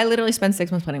year. Oh, I literally spent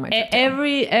 6 months planning my trip.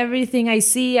 Everything I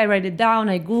see, I write it down.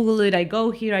 I Google it. I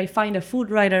go here. I find a food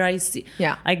writer. I see.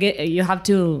 Yeah, you have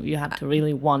to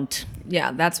really want.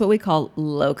 Yeah, that's what we call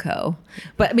loco.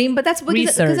 But that's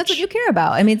because that's what you care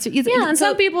about. I mean, and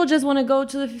some people just want to go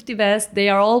to the 50 best. They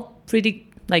are all pretty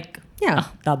like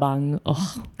tabang.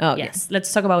 Oh yes.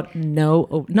 Let's talk about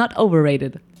not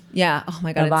overrated. Yeah. Oh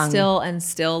my god, tabang.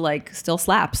 It's still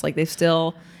slaps. Like they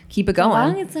still keep it going.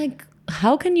 Tabang, it's like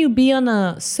how can you be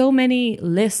on so many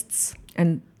lists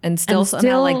and still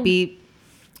somehow like be?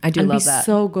 I do love that.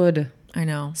 So good. I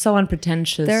know. So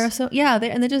unpretentious. They're so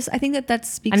and they just I think that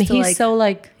speaks and to he's like so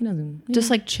like just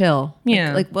like chill.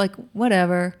 Yeah. Like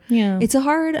whatever. Yeah. It's a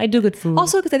hard I do good food.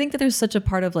 Also because I think that there's such a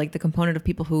part of like the component of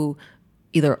people who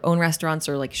either own restaurants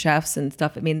or like chefs and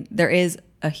stuff, I mean, there is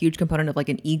a huge component of like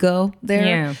an ego there.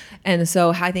 Yeah. And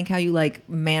so I think how you like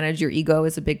manage your ego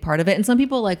is a big part of it. And some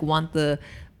people like want the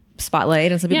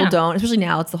spotlight and some people don't, especially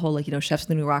now. It's the whole like, you know, chefs are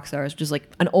the new rock stars, which is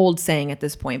like an old saying at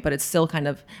this point, but it's still kind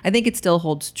of, I think it still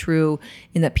holds true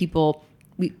in that people,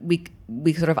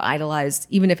 we sort of idolize,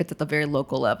 even if it's at the very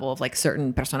local level of like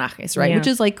certain personajes, right? Which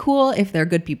is like cool if they're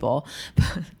good people.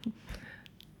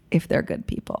 If they're good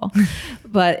people.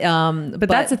 But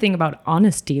that's the thing about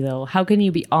honesty though. How can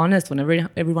you be honest when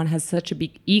everyone has such a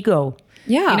big ego?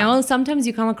 Yeah. You know, sometimes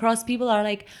you come across people are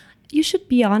like, you should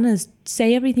be honest,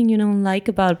 say everything you don't like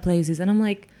about places. And I'm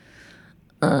like,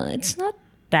 it's not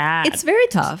that. It's very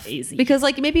tough. It's easy. Because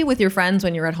like maybe with your friends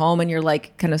when you're at home and you're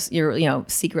like you're, you know,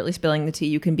 secretly spilling the tea,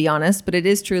 you can be honest. But it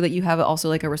is true that you have also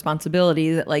like a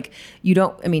responsibility that like you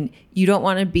don't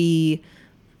want to be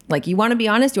like, you want to be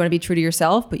honest, you want to be true to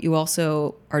yourself, but you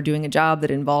also are doing a job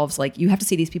that involves like, you have to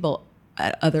see these people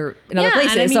in other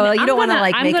places. I mean, so you don't want to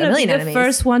like make a million enemies. I'm the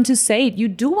first one to say it. You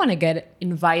do want to get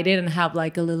invited and have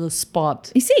like a little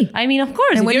spot. You see? I mean, of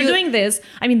course, and if you're doing this,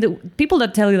 I mean, the people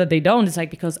that tell you that they don't, it's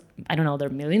like because, I don't know, they're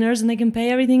millionaires and they can pay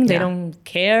everything. They don't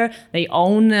care. They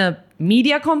own a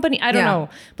media company. I don't know.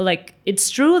 But like, it's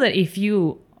true that if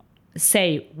you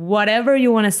say whatever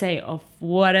you want to say of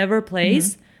whatever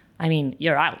place, I mean,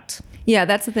 you're out. Yeah,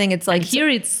 that's the thing. It's like... And here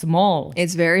it's small.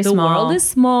 It's very small. The world is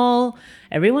small.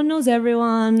 Everyone knows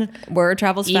everyone. Word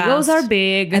travels fast. Egos are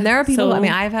big. And there are people, I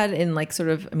mean, I've had in like sort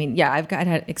of, I mean, yeah, I've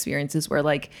had experiences where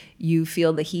like you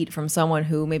feel the heat from someone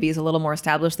who maybe is a little more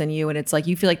established than you. And it's like,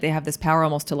 you feel like they have this power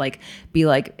almost to like, be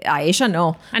like, Aisha,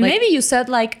 no. And like, maybe you said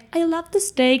like, I love the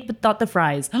steak, but not the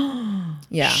fries.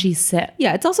 Yeah. She said.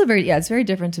 Yeah, it's also it's very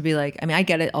different to be like, I mean, I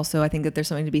get it. Also, I think that there's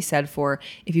something to be said for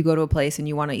if you go to a place and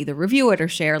you want to either review it or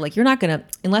share, like you're not going to,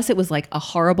 unless it was like a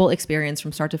horrible experience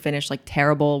from start to finish, like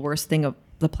terrible, worst thing of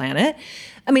the planet.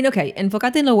 I mean, okay,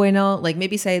 enfocate en lo bueno, like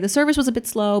maybe say the service was a bit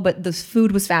slow, but the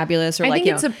food was fabulous, or like,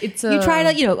 you try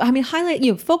to, you know, I mean, highlight,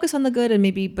 you know, focus on the good and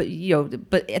maybe, but, you know,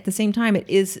 but at the same time, it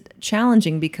is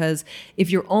challenging because if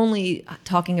you're only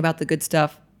talking about the good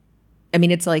stuff, I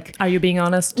mean, it's like, are you being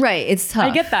honest? Right. It's tough. I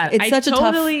get that. It's such a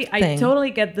tough thing. I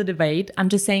totally get the debate. I'm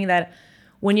just saying that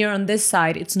when you're on this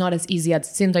side, it's not as easy as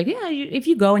it seems. Like, yeah, if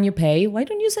you go and you pay, why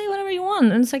don't you say whatever you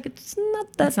want? And it's like, it's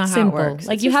not that simple. How it works.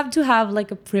 Like, you have to have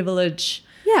like a privilege,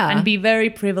 and be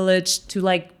very privileged to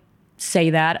like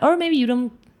say that, or maybe you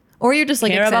don't. Or you're just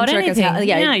like care about anything.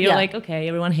 You're like, okay,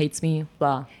 everyone hates me,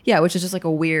 blah. Yeah, which is just like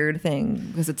a weird thing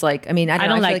because it's like, I mean, I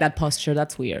don't like that posture.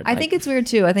 That's weird. I think it's weird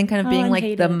too. I think kind of being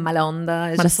like the mala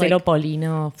onda is Marcelo just like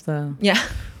Paulino of the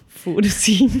food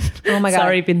scene. Oh my God.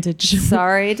 Sorry, vintage.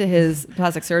 Sorry to his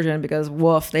plastic surgeon because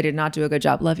woof, they did not do a good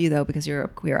job. Love you though because you're a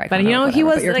queer icon. But you know, he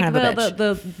was like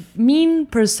the mean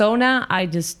persona.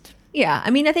 Yeah,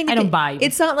 I mean, I think I don't buy.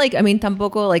 It's not like, I mean,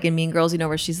 tampoco like in Mean Girls, you know,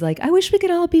 where she's like, I wish we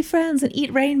could all be friends and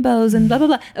eat rainbows and blah, blah,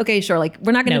 blah. Okay, sure. Like,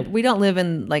 we're not going to, we don't live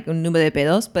in like un nube de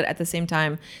pedos, but at the same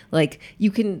time, like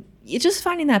it's just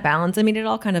finding that balance. I mean, it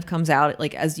all kind of comes out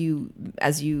like as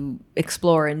you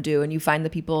explore and do, and you find the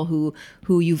people who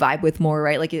you vibe with more,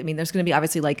 right? Like, I mean, there's going to be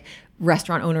obviously like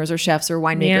restaurant owners or chefs or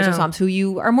winemakers or something who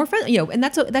you are more friendly, you know, and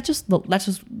that's just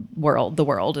the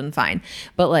world and fine.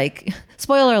 But like,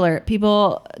 spoiler alert,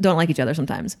 people don't like each other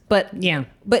sometimes. But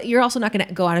you're also not going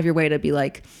to go out of your way to be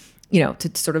like, you know, to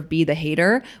sort of be the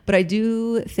hater. But I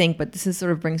do think, but this is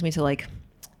sort of brings me to like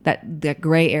that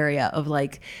gray area of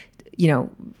like, you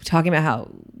know, talking about how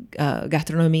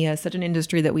gastronomia is such an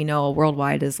industry that we know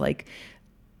worldwide is like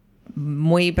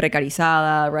muy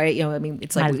precarizada, right? You know, I mean,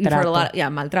 it's like we've heard a lot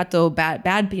of, maltrato,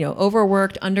 bad, you know,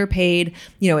 overworked, underpaid,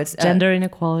 you know, it's gender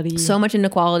inequality, so much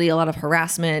inequality, a lot of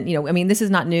harassment, you know, I mean, this is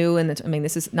not new. And I mean,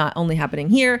 this is not only happening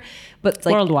here, but it's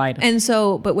like worldwide. And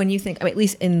so, but when you think, I mean, at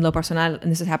least in lo personal,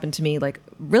 and this has happened to me, like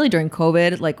really during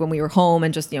COVID, like when we were home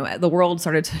and just, you know, the world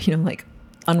started to, you know, like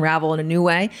unravel in a new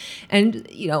way. And,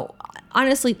 you know,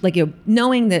 honestly, like, you know,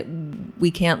 knowing that we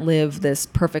can't live this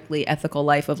perfectly ethical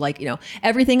life of like, you know,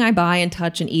 everything I buy and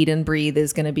touch and eat and breathe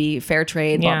is going to be fair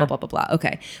trade, blah, blah, blah, blah, blah.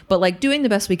 Okay. But like doing the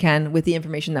best we can with the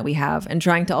information that we have and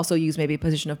trying to also use maybe a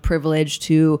position of privilege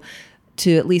to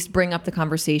at least bring up the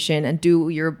conversation and do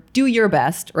your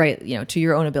best, right? You know, to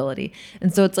your own ability.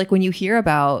 And so it's like when you hear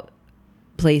about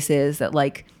places that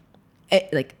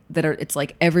it's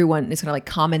like everyone is kind of like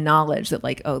common knowledge that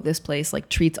like, oh, this place like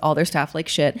treats all their staff like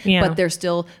shit,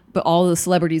 but all the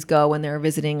celebrities go when they're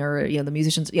visiting, or, you know, the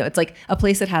musicians, you know, it's like a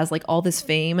place that has like all this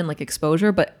fame and like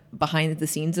exposure, but behind the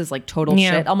scenes is like total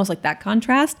shit, almost like that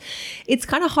contrast. It's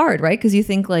kind of hard, right? Because you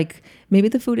think like maybe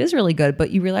the food is really good,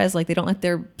 but you realize like they don't let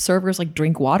their servers like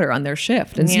drink water on their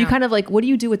shift. And so you kind of like, what do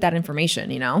you do with that information,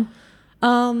 you know?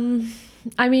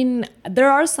 I mean,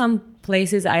 there are some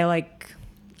places I like.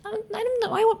 I don't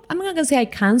know. I'm not gonna say I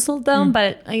canceled them,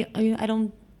 but I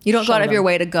don't. You don't go out of your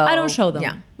way to go. I don't show them.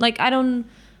 Yeah. Like I don't.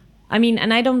 I mean,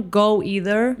 and I don't go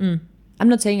either. I'm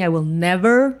not saying I will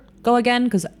never go again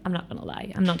because I'm not gonna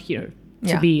lie. I'm not here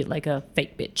to be like a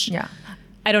fake bitch. Yeah.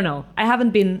 I don't know. I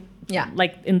haven't been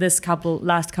like in this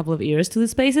last couple of years to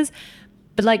these places.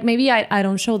 But like maybe I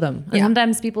don't show them. And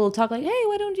sometimes people talk like, hey,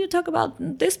 why don't you talk about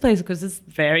this place? Because it's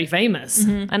very famous.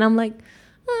 And I'm like,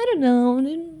 I don't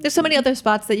know. There's so many other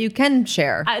spots that you can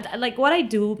share. Like what I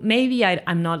do, maybe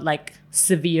I'm not like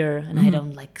severe and I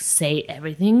don't like say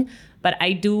everything. But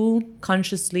I do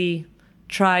consciously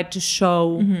try to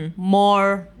show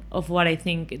more of what I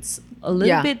think it's a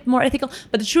little bit more ethical.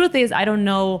 But the truth is I don't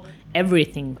know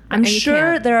everything. I'm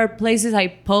sure there are places I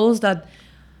post that,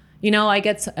 you know,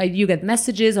 you get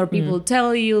messages or people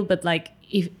tell you, but like,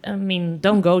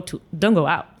 don't go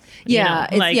out. Yeah.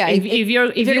 You know? Like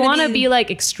if you want to be like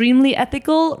extremely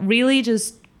ethical, really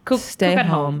just stay at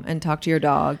home and talk to your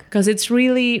dog. Because it's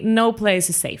really, no place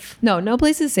is safe. No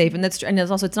place is safe. And that's true. And it's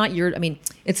also, it's not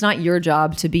your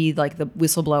job to be like the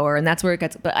whistleblower. And that's where it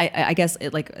gets, but I guess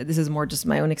it like, this is more just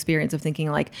my own experience of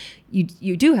thinking like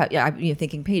you do have,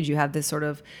 thinking Paige, you have this sort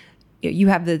of, you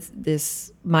have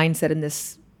this mindset and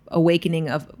this awakening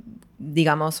of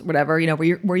digamos whatever,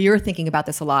 where you're thinking about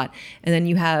this a lot, and then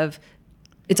you have,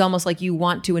 it's almost like you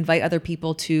want to invite other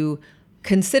people to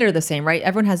consider the same, right?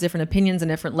 Everyone has different opinions and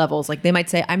different levels. Like they might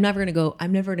say, I'm never gonna go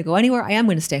anywhere. I am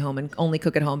going to stay home and only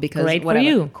cook at home because great whatever. For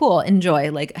you. Cool,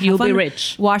 enjoy. Like you'll be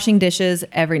rich washing dishes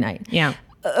every night. Yeah.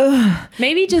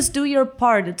 Maybe just do your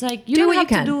part. It's like you don't have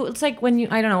to do. It's like when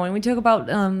when we talk about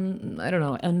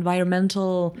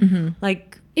environmental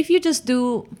like. If you just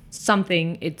do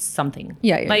something, it's something.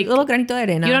 Yeah, like little granito de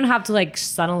arena. You don't have to like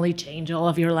suddenly change all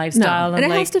of your lifestyle. No. And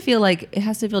it has to feel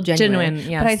genuine.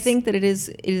 Yes. But I think that it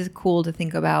is cool to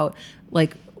think about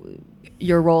like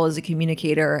your role as a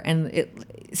communicator and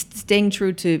staying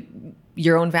true to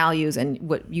your own values and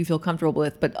what you feel comfortable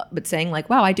with, but saying like,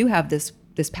 wow, I do have this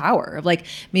power of like,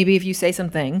 maybe if you say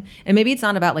something, and maybe it's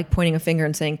not about like pointing a finger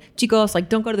and saying, chicos, like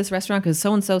don't go to this restaurant because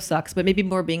so-and-so sucks, but maybe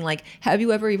more being like, have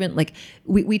you ever even like,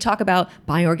 we talk about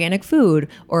buying organic food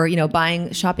or,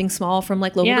 shopping small from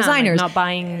like local designers. Like not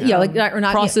buying or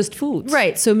not processed foods.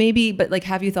 Right. So maybe, but like,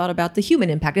 have you thought about the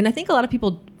human impact? And I think a lot of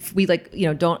people, we like,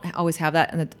 don't always have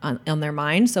that on their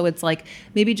mind. So it's like,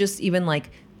 maybe just even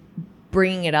like,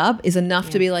 bringing it up is enough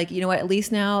to be like, at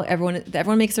least now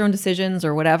everyone makes their own decisions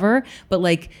or whatever, but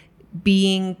like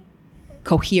being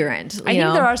coherent. I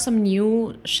think there are some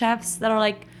new chefs that are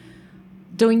like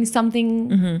doing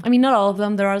something. I mean, not all of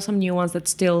them. There are some new ones that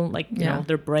still like, you know,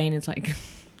 their brain is like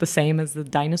the same as the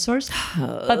dinosaurs.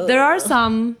 But there are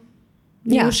some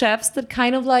new chefs that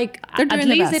kind of like, at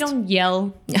least they don't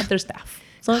yell at their staff.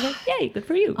 So I was like, yay, good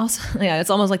for you. Also,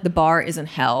 it's almost like the bar isn't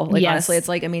hell. Like, honestly, it's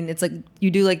like, it's like you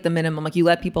do like the minimum. Like you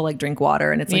let people like drink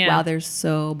water and it's like, wow, they're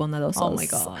so bondadosos. Oh my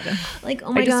God. Like,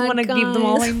 oh my God, I just want to give them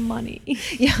all my money.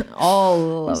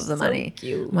 All of the money.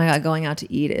 Cute. Oh my God, going out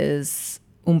to eat is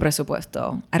un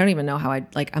presupuesto. I don't even know how me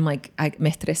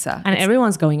estresa. And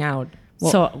everyone's going out.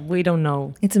 Well, so we don't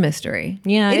know. It's a mystery.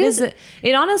 Yeah, it is.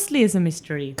 It honestly is a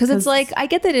mystery. Because it's like, I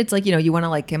get that it's like, you want to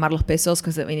like quemar los pesos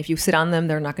because if you sit on them,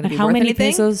 they're not going to be worth anything. How many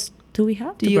pesos do we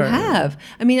have? Do you have?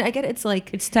 I get it's like...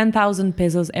 It's 10,000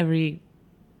 pesos every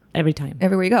time.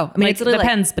 Everywhere you go. It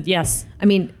depends, but yes.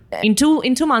 In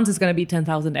 2 months, it's going to be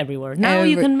 10,000 everywhere. Now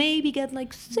you can maybe get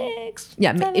like 6.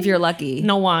 Yeah, 7. If you're lucky.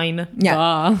 No wine.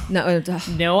 Yeah.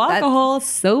 No alcohol.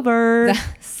 Sober.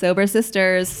 Sober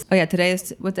sisters. Oh yeah,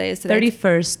 what day is today?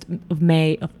 31st of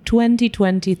May of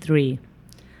 2023.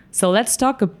 So let's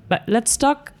talk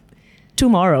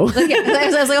tomorrow.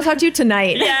 I was like, I'll talk to you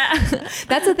tonight. Yeah.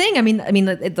 That's the thing.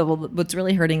 What's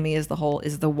really hurting me is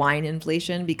the wine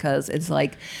inflation, because it's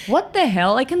like, what the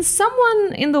hell? Like, can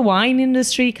someone in the wine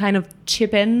industry kind of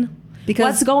chip in?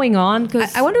 Because what's going on?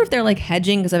 Because I wonder if they're like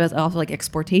hedging because of also like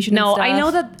exportation. No, and stuff. I know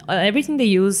that everything they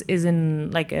use is in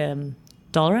like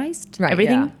dollarized. Right.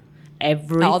 Everything. Yeah.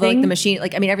 Everything. All the, like the machine,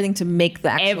 everything to make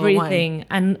the actual everything wine.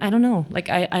 And I don't know, like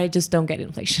I just don't get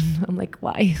inflation. I'm like,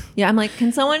 why? Yeah, I'm like, can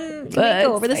we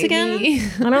go over this again?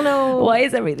 I don't know. Why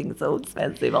is everything so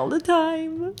expensive all the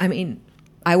time?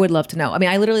 I would love to know.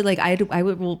 I literally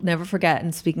will never forget.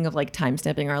 And speaking of like time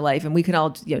stamping our life, and we could all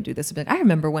do this. I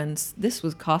remember when this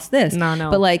cost this.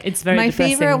 No. But like, it's very my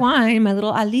depressing. favorite wine, my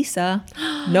little Alisa,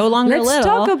 no longer Let's little.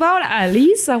 talk about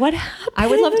Alisa. What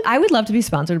happened? I would love to be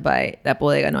sponsored by that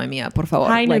Bodega Noemia, por favor.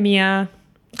 Hi, Noemia.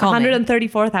 Call me.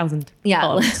 134,000. Yeah,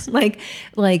 I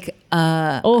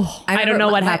don't know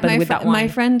what happened with that one. My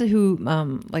friend who,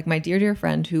 like my dear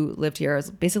friend who lived here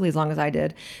basically as long as I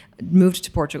did, moved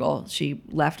to Portugal. She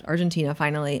left Argentina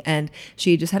finally, and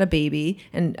she just had a baby,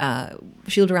 and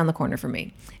she lived around the corner from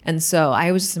me. And so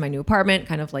I was just in my new apartment,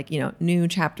 kind of like, new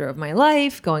chapter of my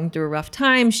life, going through a rough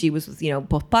time. She was with,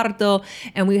 postparto,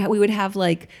 and we would have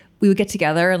like, we would get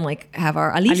together and like have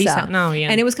our Alisa. No, yeah.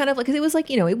 And it was kind of like, 'cause it was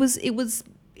like,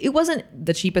 it wasn't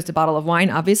the cheapest bottle of wine,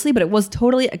 obviously, but it was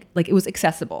totally like, it was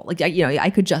accessible. Like,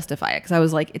 I could justify it because I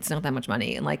was like, it's not that much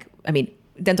money. And like, I mean,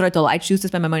 dentro de todo, I choose to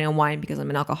spend my money on wine because I'm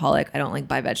an alcoholic. I don't like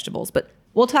buy vegetables, but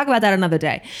we'll talk about that another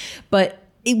day. But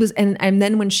it was, and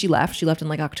then when she left in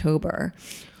like October,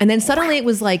 and then suddenly it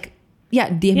was like,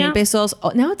 10,000 pesos.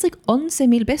 Now it's like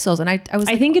 11,000 pesos. And I was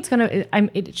like, I think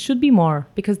it should be more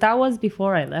because that was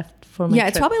before I left for my trip.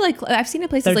 It's probably like, I've seen it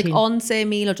places 13. Like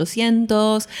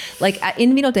 11,800, like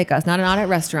in vinotecas, not at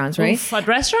restaurants, right? Oof, at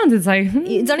restaurants, it's like,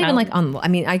 it's not even like I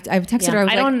mean, I've texted her.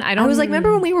 I was like,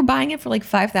 remember when we were buying it for like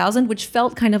 5,000, which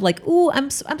felt kind of like, ooh, I'm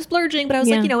splurging, but I was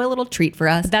like, a little treat for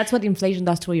us. But that's what inflation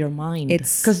does to your mind.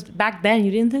 It's because back then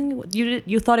you didn't think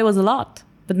you thought it was a lot.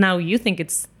 But now you think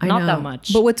it's not that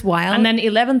much. But what's wild... And then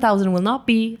 11,000 will not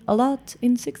be a lot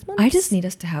in 6 months. I just need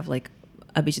us to have like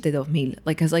a billete de 2,000.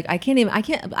 Like, cause like I can't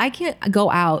go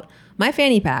out. My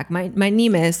fanny pack, my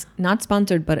Nimes, not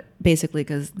sponsored, but basically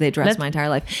because they dress my entire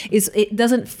life, it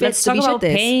doesn't fit. Let's talk about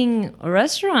paying a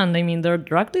restaurant. I mean, they're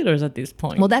drug dealers at this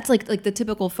point. Well, that's like the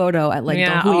typical photo at like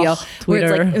Don Julio, where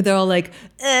it's like they're all like,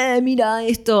 mira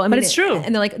esto. But it's true.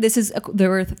 And they're like,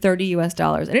 they're worth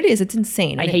 $30, and it's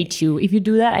insane. I hate you. If you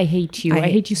do that, I hate you.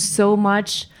 I hate you so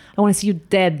much. I want to see you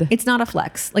dead. It's not a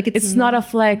flex. Like it's not a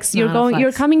flex.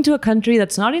 You're coming to a country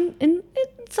that's not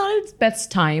it's not its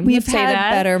best time. We've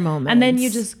had better moments. And then you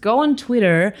just go on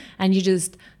Twitter and you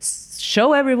just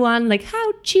show everyone like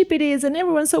how cheap it is and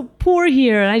everyone's so poor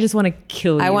here. And I just want to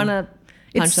kill you. I want to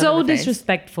It's so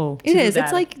disrespectful. It is.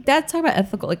 It's like, that's talking about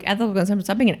ethical consumption.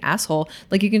 Stop being an asshole.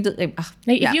 Like you can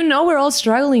if you know we're all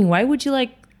struggling, why would you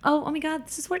like, oh my God,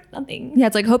 this is worth nothing. Yeah,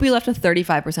 it's like, hope you left a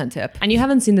 35% tip. And you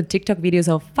haven't seen the TikTok videos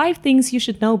of 5 things you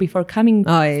should know before coming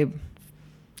to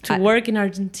work in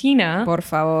Argentina. Por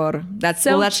favor. That's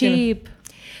cheap.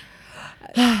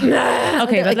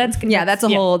 Okay, but that's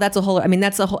a whole, I mean,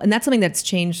 that's something that's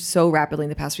changed so rapidly in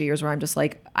the past few years where I'm just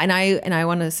like, and I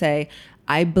want to say,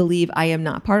 I believe I am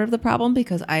not part of the problem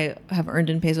because I have earned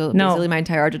in pesos basically my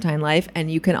entire Argentine life, and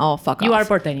you can all fuck off. You are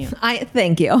porteño.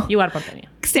 Thank you. You are porteño.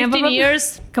 15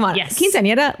 years. Come on. Yes.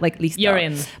 Quinceañera, like, listo. You're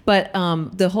in. But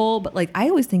I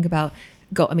always think about,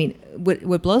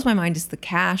 what blows my mind is the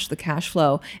cash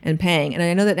flow and paying. And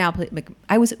I know that now, like,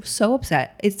 I was so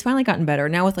upset. It's finally gotten better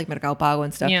now with like Mercado Pago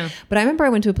and stuff. Yeah. But I remember I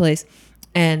went to a place,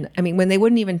 and I mean, when they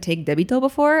wouldn't even take débito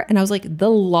before, and I was like, the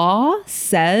law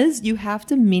says you have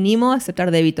to mínimo aceptar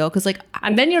débito, because like,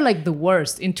 and then you're like the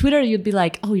worst. In Twitter, you'd be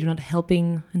like, oh, you're not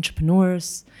helping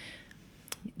entrepreneurs.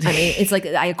 I mean, it's like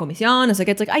hay comisión.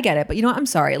 It's like I get it, but I'm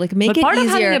sorry. Like, make it easier. Part of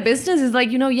having a business is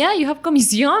like, you have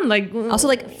comisión. Like, also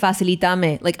like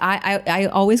facilítame. Like I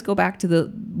always go back to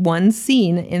the one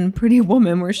scene in Pretty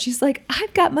Woman where she's like,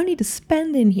 I've got money to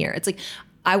spend in here. It's like,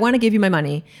 I want to give you my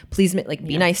money. Please,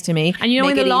 be nice to me. And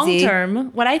in the long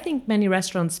term, what I think many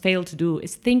restaurants fail to do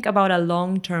is think about a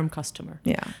long-term customer.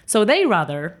 Yeah. So they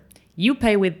rather you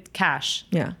pay with cash.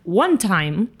 Yeah. One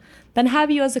time than have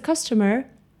you as a customer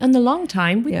in the long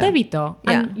time with débito.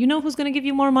 And you know who's going to give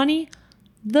you more money?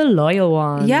 The loyal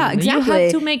one. Yeah, exactly. You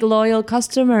have to make loyal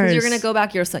customers. You're going to go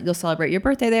back, you'll celebrate your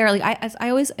birthday there. Like I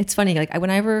always, it's funny, like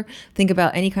whenever I think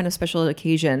about any kind of special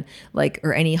occasion, like,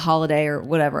 or any holiday or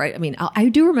whatever, I mean, I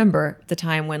do remember the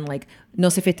time when like no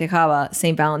se festejaba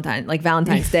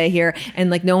Valentine's Day here, and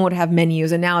like no one would have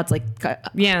menus, and now it's like,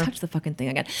 touch the fucking thing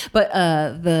again. But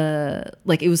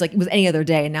it was any other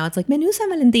day, and now it's like menú San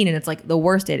Valentín, and it's like the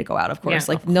worst day to go out, of course.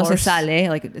 No se sale,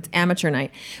 like it's amateur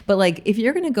night. But like, if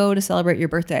you're gonna go to celebrate your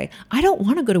birthday, I don't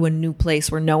want to go to a new place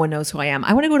where no one knows who I am.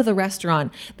 I want to go to the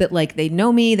restaurant that like they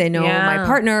know me, they know my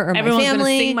partner or everyone's my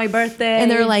family. Gonna sing my birthday, and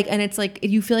they're like, and it's like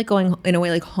you feel like going in a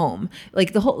way like home,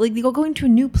 like the whole, like you go going to a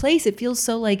new place, it feels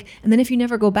so like, and then if you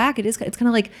never go back, it's kind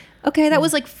of like, okay, that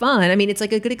was like fun. I mean, it's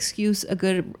like a good excuse, a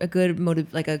good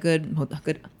motive, like a good motive,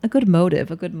 a good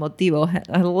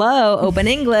motivo. Hello, open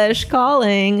English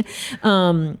calling.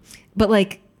 But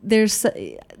like,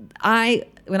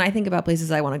 when I think about places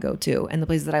I want to go to and the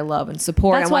places that I love and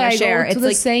support, that's I want to share. It's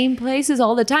the same places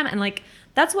all the time, and like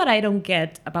that's what I don't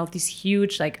get about this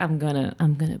huge. Like I'm gonna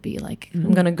be like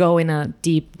I'm gonna go in a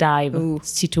deep dive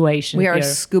situation. We are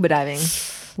scuba diving.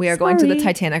 We are going to the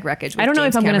Titanic wreckage. I don't know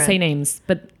if I'm going to say names,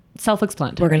 but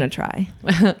self-explanatory. We're gonna try.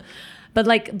 But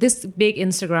like this big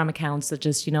Instagram accounts that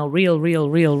just,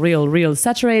 real,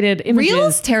 saturated images.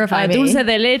 Reels terrify me. Dulce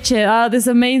de leche, this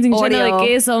amazing lleno de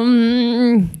queso.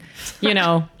 You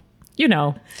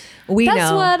know.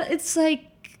 That's what it's like.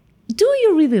 Do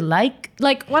you really like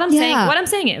what I'm saying? What I'm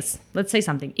saying is, let's say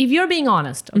something. If you're being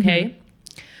honest, okay,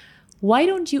 why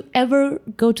don't you ever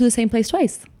go to the same place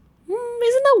twice?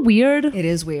 Isn't that weird? It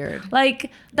is weird. Like,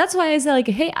 that's why I say, like,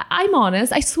 hey, I'm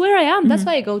honest. I swear I am. That's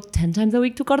why I go 10 times a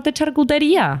week to Corte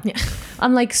Charcuteria. Yeah.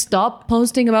 I'm like, stop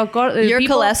posting about your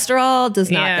cholesterol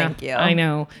does not thank you. I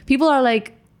know. People are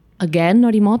like, again,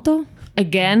 Norimoto?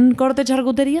 Again, Corte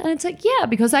Charcuteria? And it's like, yeah,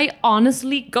 because I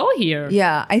honestly go here.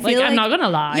 Yeah. I feel like I'm not going to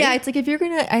lie. Yeah, it's like if you're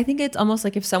going to, I think it's almost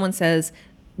like if someone says,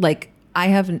 like,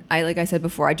 like I said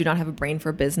before, I do not have a brain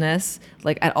for business,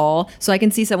 like at all. So I can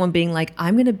see someone being like,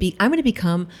 I'm going to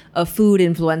become a food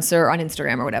influencer on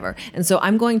Instagram or whatever. And so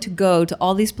I'm going to go to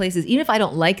all these places, even if I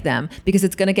don't like them, because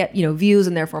it's going to get, views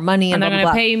and therefore money and they're going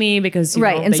to pay me because,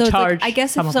 and they so charge. Like, I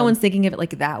guess if someone's thinking of it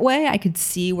like that way, I could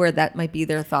see where that might be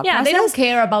their thought process. They don't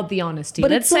care about the honesty.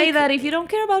 But let's say that if you don't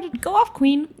care about it, go off,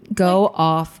 queen. Go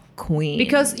off, queen.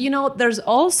 Because, there's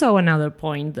also another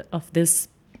point of this,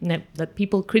 that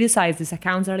people criticize these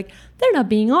accounts. Are like, they're not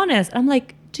being honest. I'm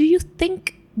like, do you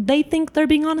think they think they're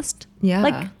being honest? Yeah.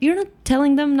 Like, you're not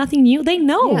telling them nothing new. They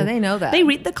know. Yeah, they know that. They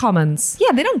read the comments.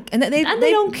 Yeah, they don't, and they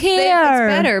don't care.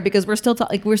 It's better because we're still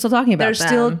talking about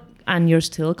them. And you're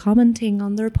still commenting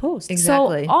on their posts.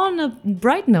 Exactly. So on a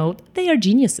bright note, they are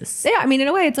geniuses. Yeah, I mean, in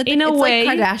a way, it's like like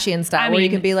Kardashian style, where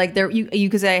you can be like, you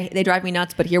could say they drive me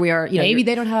nuts, but here we are. Maybe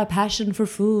they don't have a passion for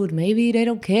food. Maybe they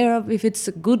don't care if it's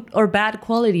good or bad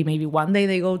quality. Maybe one day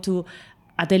they go to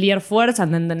Atelier Fuerza,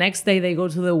 and then the next day they go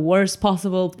to the worst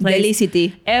possible place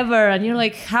Delicity ever. And you're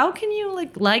like, how can you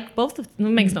like both of them?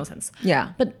 It makes no sense.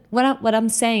 Yeah. But what I'm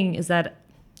saying is that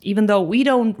even though we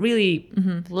don't really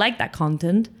like that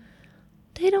content,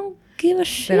 they don't give a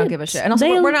shit. They don't give a shit. And also,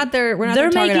 we're not their target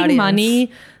audience. They're making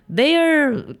money.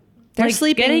 They're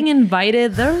sleeping, getting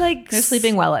invited. They're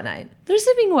sleeping well at night. They're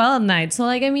sleeping well at night. So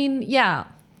I mean, yeah.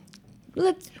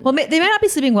 Well, they might not be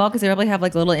sleeping well because they probably have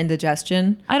like little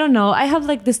indigestion. I don't know. I have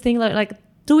like this thing like,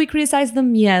 do we criticize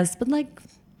them? Yes, but like,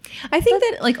 I think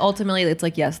that like ultimately it's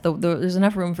like, yes, there's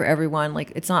enough room for everyone.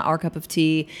 Like, it's not our cup of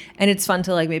tea, and it's fun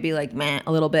to like maybe like meh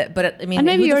a little bit. But I mean, and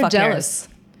maybe you're Cares? jealous.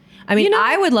 I mean,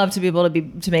 I would love to be able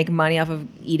to make money off of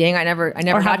eating. I never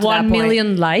or have 1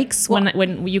 million likes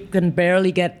when you can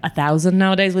barely get 1,000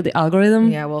 nowadays with the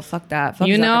algorithm. Yeah, well, fuck that. Fuck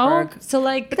Zuckerberg. So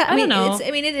like, I don't know.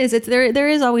 It is. It's there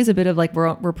is always a bit of like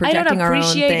we're projecting our own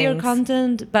things. I don't appreciate your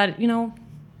content, but you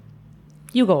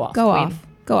go off. Go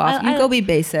off. You go be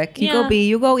basic.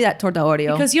 You go that torta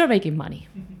Oreo because you're making money.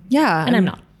 Yeah, and I'm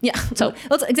not. Yeah. So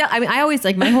exactly. I mean, I always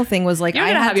like my whole thing was like, you're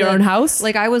gonna have your own house.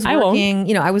 Like I was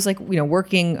working, I was like,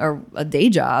 working a day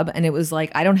job, and it was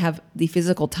like, I don't have the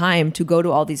physical time to go to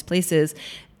all these places,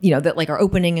 that like are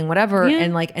opening and whatever. Yeah.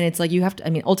 And it's like, you have to,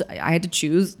 I mean, I had to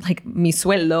choose like mi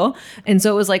sueldo. And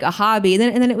so it was like a hobby.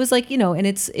 And then it was like, and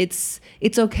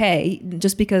it's okay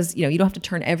just because, you don't have to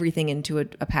turn everything into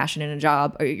a passion in a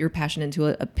job, or your passion into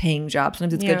a paying job.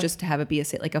 Sometimes it's good just to have it be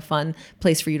a fun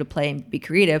place for you to play and be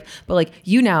creative. But like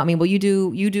you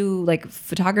do like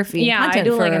photography and content I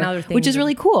do like another thing, which is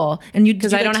really cool. And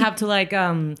because I don't have to like,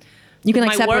 you can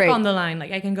like separate work on the line.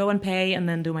 Like I can go and pay and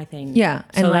then do my thing. Yeah.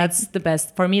 And so that's the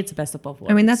best. For me, it's the best of both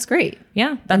worlds. I mean, that's great.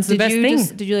 Yeah. That's the best thing.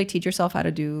 Did you like teach yourself how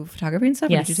to do photography and stuff?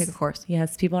 Yes. Or did you take a course?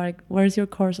 Yes. People are like, where's your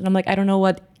course? And I'm like, I don't know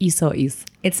what ISO is.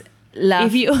 It's La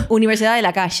Universidad de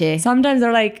la Calle. Sometimes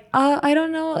they're like, I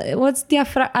don't know what's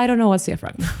diaphragm. I don't know what's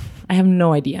diaphragm. I have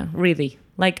no idea, really.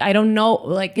 Like, I don't know.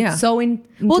 Like, it's so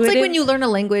intuitive. Well, it's like when you learn a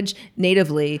language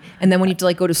natively, and then when you have to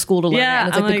like go to school to learn it, and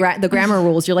it's like the grammar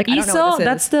rules. You're like, I don't know what this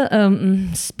that's the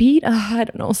speed. I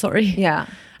don't know. Sorry. Yeah.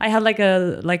 I had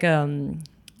like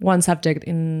one subject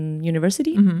in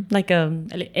university, like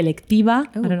electiva.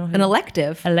 Ooh, I don't know. An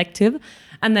elective.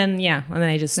 And then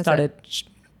I just started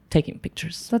taking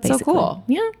pictures. That's basically. So cool.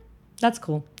 Yeah, that's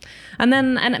cool. And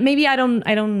maybe I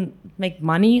don't make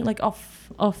money like off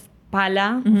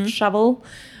pala, shovel.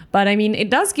 But I mean, it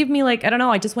does give me like, I don't know,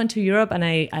 I just went to Europe and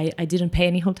I didn't pay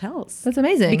any hotels. That's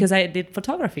amazing. Because I did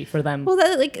photography for them. Well,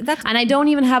 that's... And I don't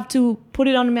even have to put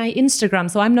it on my Instagram,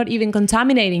 so I'm not even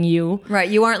contaminating you. Right,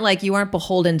 you aren't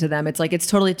beholden to them. It's like, it's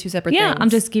totally two separate things. Yeah, I'm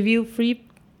just give you free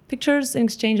pictures in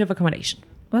exchange of accommodation.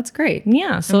 That's great.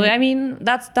 Yeah, so I mean,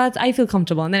 that's I feel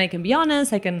comfortable. And then I can be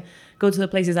honest, I can go to the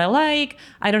places I like.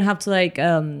 I don't have to like,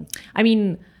 I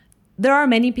mean... There are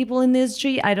many people in the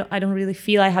industry. I don't really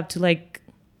feel I have to like,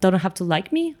 don't have to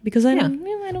like me because I don't.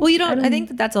 Well, you don't. I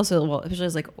think that's also, well, especially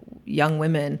as like young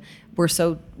women, we're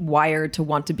so wired to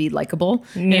want to be likable.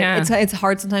 Yeah. It's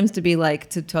hard sometimes to be like,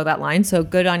 to toe that line. So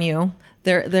good on you.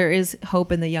 There is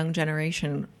hope in the young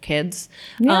generation kids.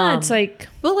 Yeah, it's like,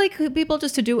 but like people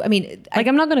just to do, I mean, like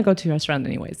I'm not going to go to your restaurant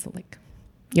anyway. So like,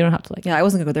 you don't have to like. yeah, I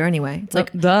wasn't gonna go there anyway. It's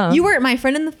like, duh. You weren't my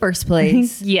friend in the first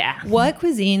place. Yeah. What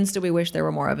cuisines do we wish there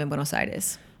were more of in Buenos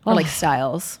Aires? Or like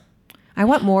styles? I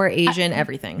want more Asian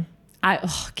everything.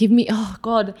 Oh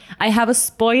God, I have a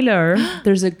spoiler.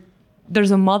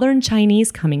 There's a modern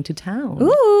Chinese coming to town.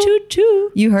 Ooh. Choo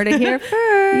choo. You heard it here first.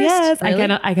 Yes. Really?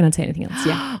 I cannot say anything else.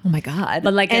 Yeah. Oh my God.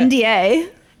 But like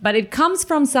NDA. But it comes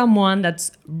from someone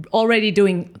that's already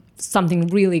doing something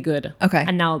really good. Okay.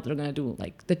 And now they're gonna do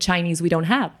like the Chinese we don't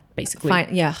have, basically.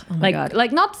 Fine. Yeah. Oh my God.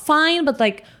 Like not fine, but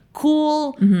like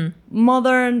cool,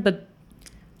 modern, but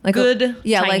Like good. Chinese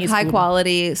like high food.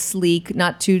 quality, sleek,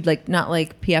 not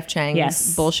like PF Chang's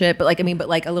Yes. bullshit, but like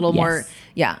a little more.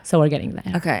 Yeah. So we're getting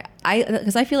there. Okay.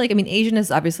 Because I feel like, Asian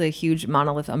is obviously a huge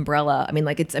monolith umbrella.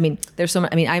 There's so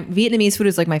much, Vietnamese food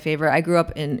is like my favorite. I grew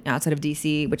up outside of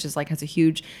DC, which is like, has a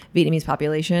huge Vietnamese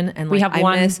population. And like, We have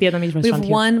one Vietnamese restaurant We have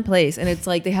here. one place and it's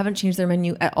like, they haven't changed their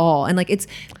menu at all. And like,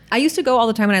 I used to go all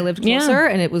the time when I lived closer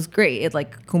and it was great. It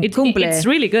like, cumple. It's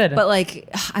really good. But like,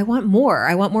 I want more.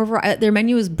 Their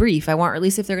menu is brief. Or at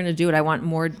least if they're going to do it, I want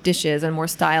more dishes and more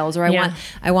styles, or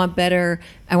I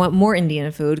want more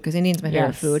Indian food because Indian's my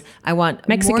favorite food. I want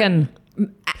Mexican.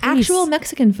 actual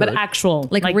Mexican food, But actual.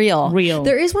 like real. Real.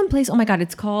 There is one place. Oh my God.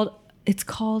 It's called,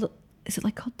 is it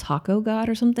like called Taco God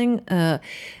or something? I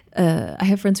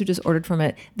have friends who just ordered from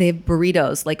it. They have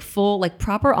burritos, like full, like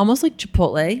proper, almost like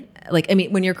Chipotle. Like,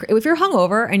 if you're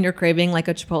hungover and you're craving like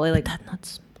a Chipotle, like That's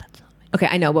not okay,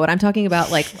 I know, but what I'm talking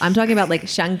about like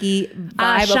Shanky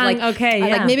vibe of like,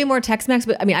 like maybe more Tex-Mex,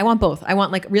 but I want both. I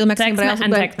want like real Mexican, but I also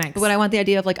Tex-Mex. but I want the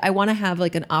idea of like, I want to have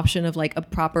like an option of like a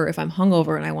proper, if I'm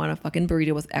hungover and I want a fucking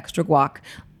burrito with extra guac,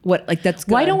 that's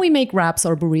good. Why don't we make wraps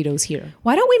or burritos here?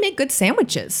 Why don't we make good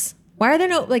sandwiches? Why are there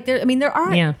no, like there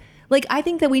aren't. Yeah. Like, I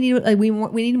think that we need we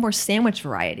need more sandwich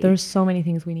variety. There's so many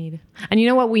things we need. And you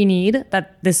know what we need?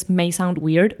 That this may sound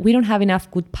weird. We don't have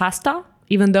enough good pasta.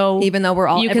 Even though we're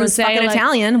all, everyone's fucking like,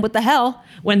 Italian, what the hell?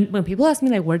 When people ask me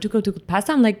like where to go to good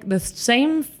pasta, I'm like the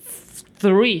same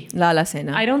three. La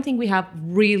Cena. I don't think we have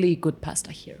really good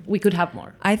pasta here. We could have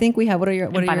more. I think we have. What are your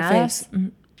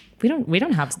faves? We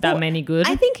don't have that many good.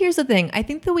 I think here's the thing. I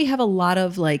think that we have a lot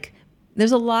of like,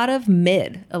 there's a lot of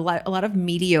a lot of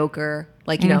mediocre,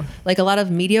 like, like a lot of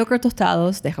mediocre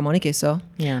tostados de jamón y queso.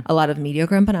 Yeah. A lot of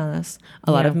mediocre empanadas,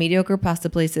 a lot of mediocre pasta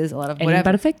places, a lot of whatever.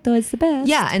 El Perfecto is the best.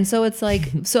 Yeah. And so it's like,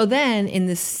 so then in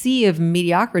the sea of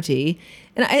mediocrity,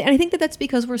 and I think that that's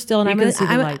because we're still, and I'm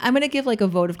going to give like a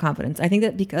vote of confidence. I think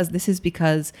that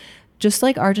because just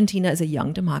like Argentina is a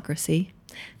young democracy,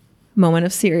 moment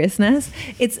of seriousness,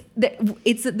 it's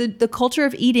the culture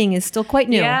of eating is still quite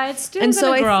new. Yeah, it's still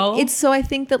gonna grow. So I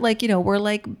think that like, we're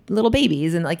like little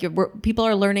babies, and like people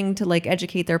are learning to like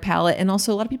educate their palate, and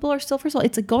also a lot of people are still, first of all,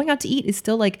 it's like going out to eat is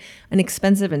still like an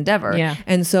expensive endeavor. Yeah.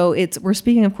 And so we're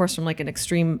speaking of course from like an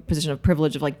extreme position of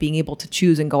privilege of like being able to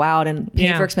choose and go out and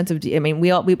pay for expensive.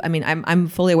 I'm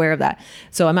fully aware of that.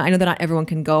 So I know that not everyone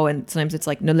can go, and sometimes it's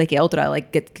like no le que otra,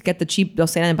 like get the cheap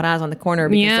docena empanadas on the corner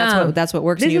because that's what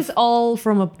works. This is all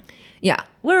from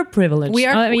we're privileged. We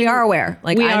are aware.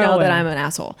 Like, I know that I'm an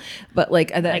asshole, but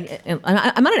like I'm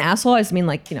not an asshole. I just mean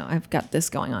like, I've got this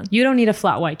going on. You don't need a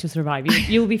flat white to survive.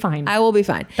 You'll be fine. I will be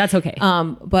fine. That's okay.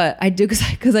 But I do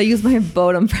because I use my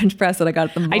Bodum French press that I got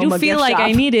at the MoMA I do feel like shop.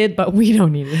 I need it, but we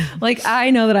don't need it. Like, I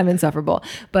know that I'm insufferable,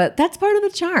 but that's part of the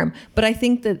charm. But I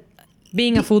think that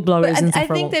being a food blogger is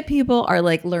insufferable. I think that people are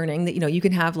like learning that, you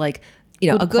can have like,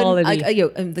 good a good quality.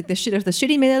 like the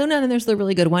shitty media luna, and then there's the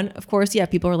really good one. Of course, yeah,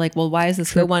 people are like, well, why is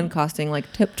this good one costing like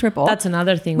triple? That's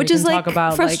another thing which we is can like talk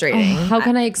about. frustrating. Like, how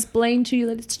can I explain to you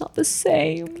that it's not the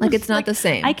same? Like, it's not the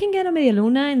same. I can get a media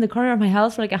luna in the corner of my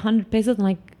house for like 100 pesos. I'm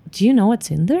like, do you know what's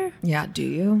in there? Yeah, do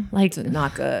you? Like, it's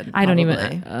not good. I don't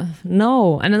even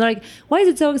no. And then they're like, why is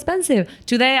it so expensive?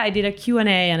 Today I did a Q&A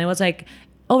and it was like,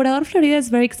 Obrador Florida is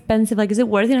very expensive. Like, is it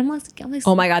worth it? I'm like,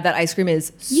 oh my God, that ice cream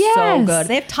is so good.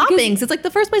 They have toppings. It's like the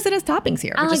first place that has toppings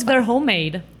here. And like, they're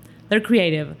homemade, they're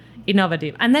creative,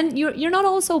 innovative. And then you're not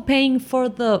also paying for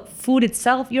the food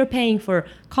itself. You're paying for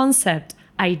concept,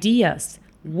 ideas,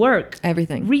 work,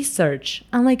 everything, research.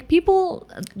 And like people,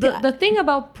 the thing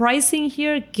about pricing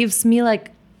here gives me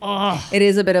like, oh, it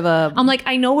is a bit of a. I'm like,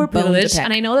 I know we're privileged,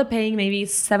 and I know that paying maybe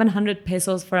 700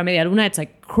 pesos for a media luna, it's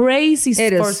like crazy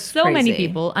for so many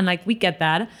people, and like we get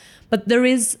that, but there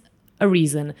is a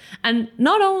reason, and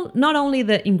not only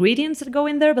the ingredients that go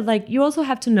in there, but like you also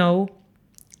have to know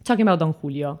talking about Don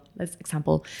Julio, let's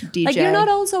example. DJ. Like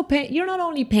you're not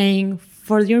only paying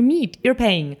for your meat, you're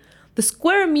paying the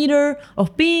square meter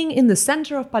of being in the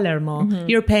center of Palermo.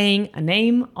 You're paying a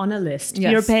name on a list.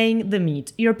 Yes. You're paying the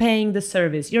meat. You're paying the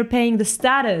service. You're paying the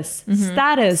status.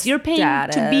 You're paying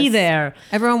to be there.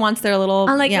 Everyone wants their little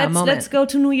And like, moment. let's go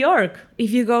to New York.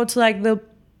 If you go to like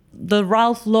the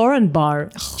Ralph Lauren bar,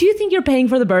 do you think you're paying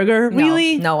for the burger? No,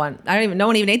 Really? no one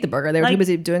even ate the burger. They were too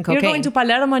busy doing cocaine. You're going to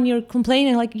Palermo and you're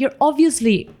complaining. Like, you're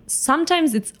obviously,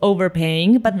 sometimes it's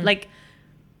overpaying, but like,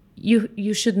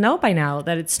 you should know by now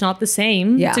that it's not the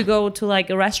same to go to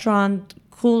like a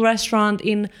cool restaurant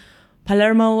in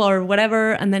Palermo or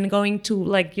whatever, and then going to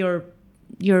like your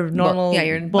normal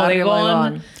your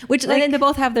bodegon, which like, and they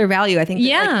both have their value, I think.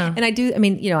 Yeah. Like, and I do. I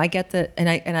mean, I get that, and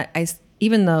I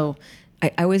even though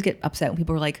I always get upset when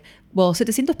people are like, well,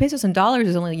 700 pesos in dollars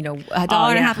is only, $1.50.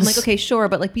 I'm like, okay, sure.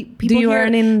 But like people do you here,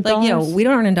 earn in like, dollars? We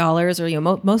don't earn in dollars, or,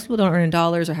 most people don't earn in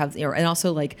dollars or have, and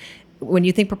also like, when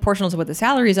you think proportional to what the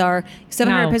salaries are,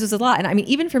 700 pesos is a lot. And I mean,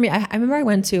 even for me, I remember I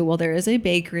went to, there is a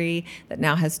bakery that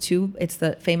now has it's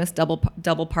the famous double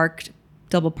parked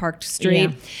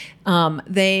street. Yeah.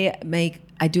 They make,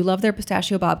 I do love their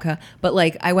pistachio babka, but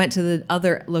like I went to the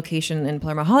other location in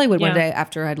Palermo, Hollywood one day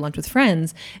after I had lunch with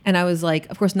friends, and I was like,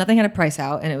 of course, nothing had a price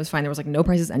out, and it was fine. There was like no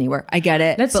prices anywhere. I get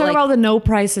it. Let's talk about the no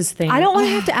prices thing. I don't want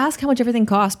to have to ask how much everything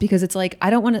costs, because it's like,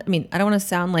 I don't want to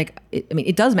sound like,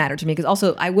 it does matter to me, because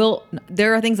also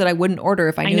there are things that I wouldn't order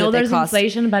if I knew that they there's cost.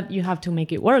 inflation, but you have to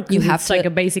make it work. It's like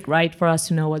a basic right for us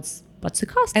to know what's the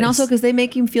cost. And also because they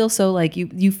make you feel so like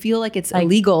you feel like it's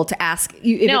illegal to ask.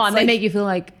 And they make you feel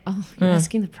like, oh, you're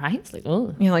asking the price. Like,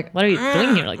 oh, you're like, what are you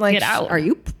doing here? Like, get out. Are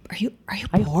you poor?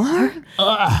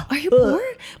 Are you poor?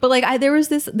 But like, there was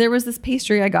this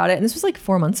pastry, I got it, and this was like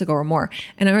 4 months ago or more.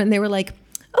 And they were like,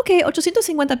 okay,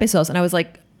 850 pesos, and I was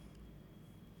like,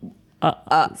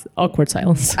 awkward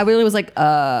silence. I really was like,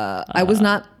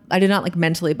 I did not like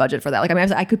mentally budget for that. Like, I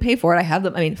mean, I could pay for it. I have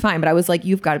them. I mean, fine. But I was like,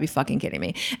 you've got to be fucking kidding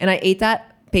me. And I ate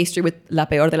that pastry with la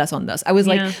peor de las ondas. I was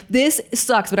like, this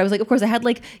sucks. But I was like, of course, I had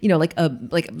like, like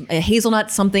a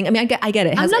hazelnut something. I mean, I get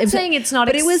it. I'm not saying it's not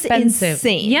expensive. But it was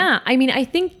insane. Yeah. I mean, I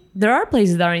think there are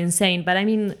places that are insane, but I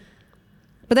mean...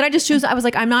 But then I just choose. I was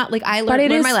like, I'm not like, I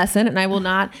learned my lesson, and I will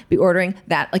not be ordering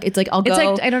that. Like, it's like, I'll go. It's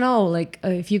like, I don't know, like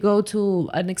if you go to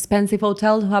an expensive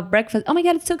hotel to have breakfast, oh my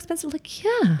God, it's so expensive. Like,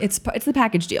 yeah, it's the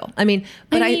package deal. I mean,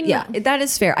 that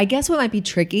is fair. I guess what might be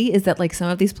tricky is that like some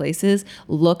of these places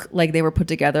look like they were put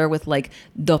together with like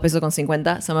 2 pesos con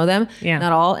 50, some of them,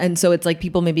 not all. And so it's like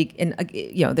people maybe,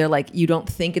 they're like, you don't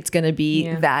think it's going to be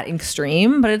that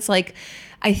extreme, but it's like,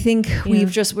 I think we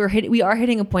are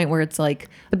hitting a point where it's like,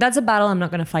 but that's a battle I'm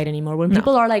not going to fight anymore. When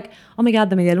people are like, oh my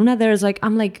God, the media luna there is like,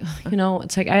 I'm like,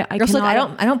 it's like, I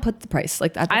don't put the price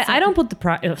like that. I don't put the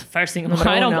price. First thing,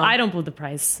 I don't put the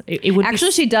price. It would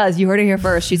actually, she does. You heard it here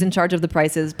first. She's in charge of the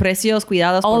prices. Precios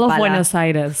cuidados all por of Buenos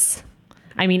Aires.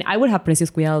 I mean, I would have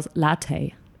precios cuidados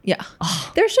latte. Yeah.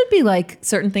 There should be like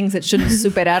certain things that shouldn't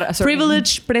superar a certain...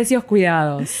 Privilege precios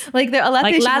cuidados. Like a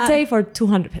latte for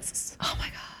 200 pesos. Oh my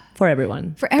God. For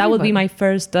everyone. That would be my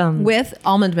first... with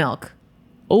almond milk.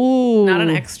 Oh. Not an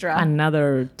extra.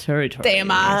 Another territory. Damn.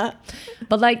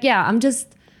 But like, yeah,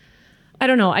 I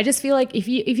don't know. I just feel like if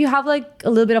you have like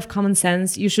a little bit of common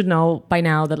sense, you should know by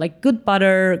now that like good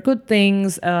butter, good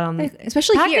things,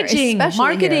 especially packaging,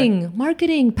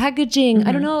 marketing, packaging. Mm-hmm.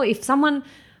 I don't know if someone...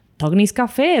 Togni's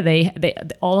Cafe, they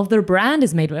all of their brand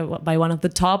is made by one of the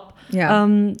top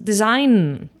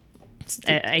design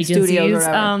agencies. Studios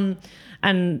or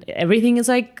and everything is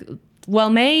like well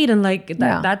made, and like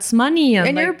that's money,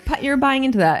 and like, you're buying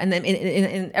into that, and then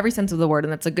in every sense of the word,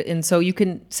 and that's a good. And so you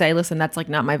can say, listen, that's like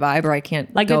not my vibe, or I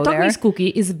can't like go a Togni's cookie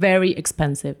is very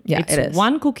expensive. Yeah, it is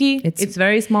one cookie. It's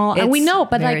very small, and we know,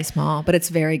 but very like small, but it's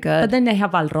very good. But then they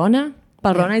have Valrhona.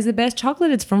 Valrhona is the best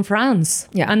chocolate. It's from France.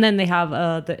 Yeah, and then they have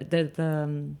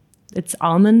it's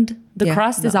almond. The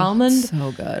crust is almond.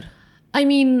 So good. I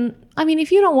mean,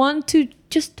 if you don't want to,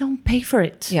 just don't pay for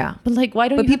it. Yeah. But like, why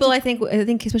don't? But people, I think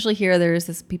especially here, there's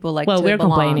this people like. Well, we're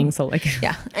complaining, so like.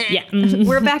 Yeah. Yeah.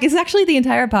 We're back. It's actually the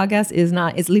entire podcast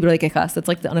is Libro de Quejas. That's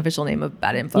like the unofficial name of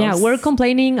Bad Info. Yeah, we're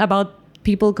complaining about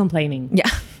people complaining. Yeah.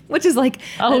 Which is like,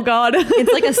 oh God,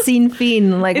 it's like a scene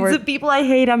fiend. Like it's the people I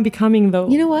hate. I'm becoming though.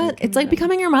 You know what? It's like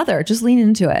becoming your mother. Just lean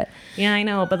into it. Yeah, I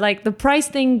know, but like the price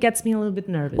thing gets me a little bit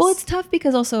nervous. Well, it's tough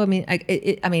because also, I mean,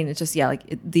 it's just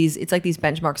it's like these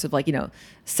benchmarks of like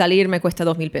salir me cuesta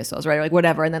 2,000 pesos, right? Or like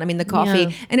whatever, and then I mean the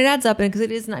coffee, and it adds up, and because it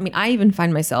isn't. I mean, I even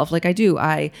find myself like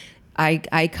I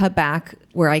cut back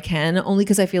where I can, only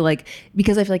because I feel like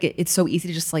it's so easy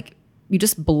to just like you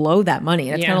just blow that money.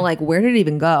 And it's kind of like, where did it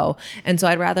even go? And so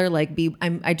I'd rather like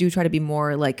I do try to be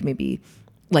more like maybe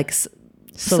like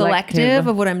selective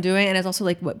of what I'm doing. And it's also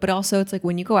like, but also it's like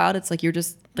when you go out, it's like you're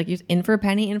just like you're in for a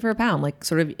penny, in for a pound. Like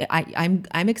sort of, I'm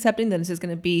accepting that this is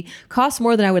going to be cost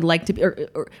more than I would like to be,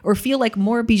 or feel like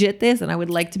more billetes than I would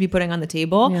like to be putting on the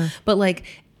table. Yeah. But like,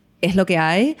 es lo que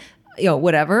hay.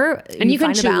 Whatever. And you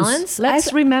can choose. Balance.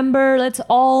 Let's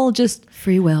all just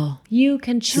free will. You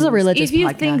can choose. This is a religious If you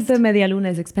podcast. think the media luna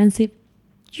is expensive,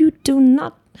 you do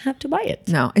not have to buy it.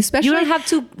 No, especially you don't have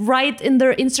to write in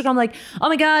their Instagram like, oh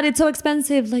my God, it's so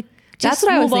expensive. Like, that's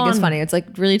what I always think is funny. It's like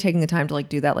really taking the time to like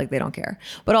do that. Like they don't care.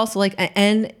 But also like,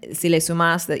 and si le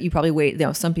sumas that you probably wait,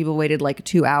 some people waited like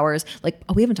 2 hours. Like,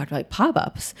 we haven't talked about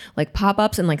like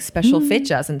pop-ups and like special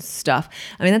fechas and stuff.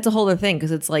 I mean, that's a whole other thing.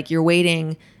 Cause it's like, you're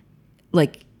waiting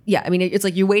like, yeah, I mean, it's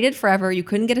like you waited forever. You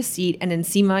couldn't get a seat. And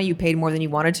encima you paid more than you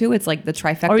wanted to. It's like the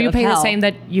trifecta or you of pay hell. The same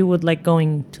that you would like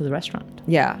going to the restaurant.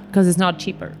 Yeah. Because it's not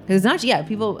cheaper. It's not, yeah,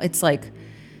 people, it's like,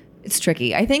 it's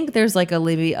tricky. I think there's like a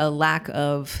lack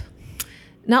of,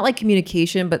 not like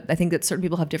communication, but I think that certain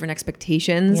people have different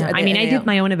expectations. Yeah. I mean, I did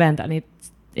my own event and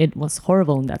it was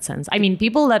horrible in that sense. I mean,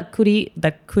 people that could eat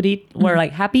were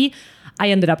like happy. I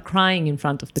ended up crying in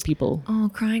front of the people. Oh,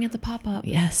 crying at the pop-up.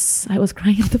 Yes, I was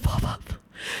crying at the pop-up.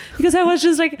 Because I was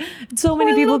just like, so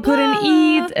many people couldn't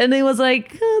eat. And it was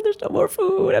like, oh, there's no more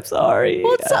food. I'm sorry.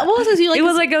 Well, it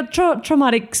was like a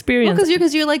traumatic experience. Well,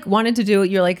 because you like wanted to do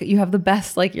it. You're like, you have the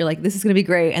best, like, you're like, this is going to be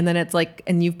great. And then it's like,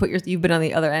 and you've been on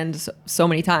the other end so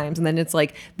many times. And then it's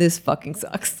like, this fucking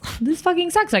sucks. This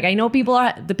fucking sucks. Like, I know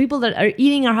the people that are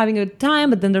eating are having a good time,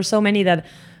 but then there's so many that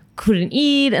couldn't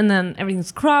eat, and then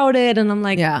everything's crowded, and I'm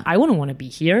like, I wouldn't want to be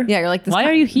here. Yeah, you're like, why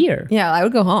are you here? Yeah, I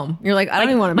would go home. You're like, I don't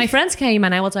even want to. My friends came,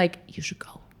 and I was like, you should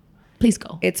go. Please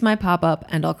go. It's my pop-up,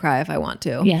 and I'll cry if I want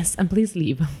to. Yes, and please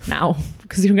leave now,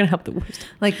 because you're gonna have the worst.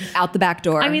 Like out the back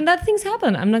door. I mean, that things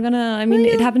happen. I'm not gonna. I mean,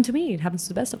 it happened to me. It happens to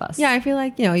the best of us. Yeah, I feel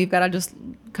like you've got to just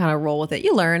kind of roll with it.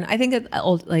 You learn. I think that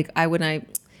like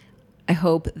I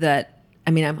hope that.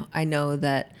 I mean, I know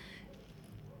that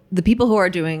the people who are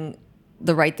doing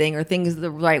the right thing or things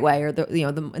the right way or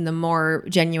in the more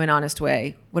genuine, honest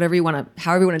way, however you want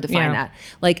to define that.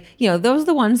 Like, those are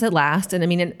the ones that last. And I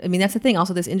mean, that's the thing.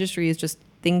 Also, this industry is just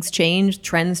things change,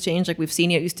 trends change. Like we've seen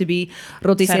it used to be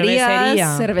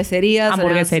rotisserías, cervecerias,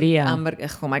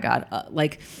 hamburguesería. Oh my God.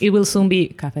 Like it will soon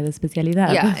be café de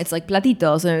especialidad. Yeah. It's like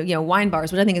platitos, wine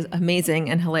bars, which I think is amazing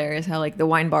and hilarious how like the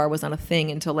wine bar was not a thing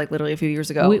until like literally a few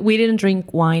years ago. We didn't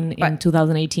drink wine in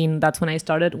 2018. That's when I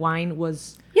started. Wine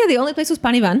was... Yeah, the only place was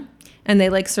Pan y Van, and they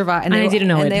like survived. And I didn't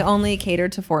know it. And they only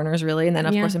catered to foreigners, really. And then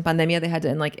of course in pandemia they had to,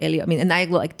 and like Elio. I mean, and I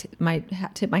like tip my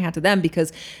hat to them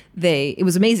because it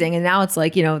was amazing. And now it's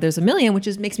like there's a million, which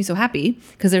makes me so happy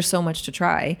because there's so much to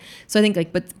try. So I think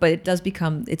like, but it does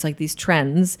become, it's like these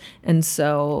trends, and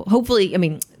so hopefully, I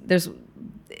mean, there's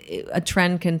a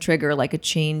trend can trigger like a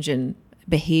change in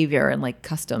behavior and like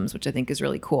customs, which I think is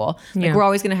really cool. Like we're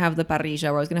always going to have the parrilla,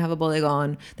 we're always going to have a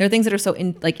bodegon. There are things that are so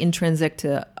intrinsic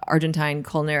to Argentine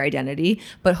culinary identity,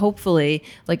 but hopefully,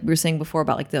 like we were saying before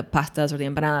about like the pastas or the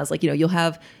empanadas, like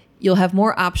you'll have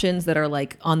more options that are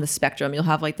like on the spectrum. You'll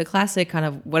have like the classic kind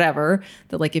of whatever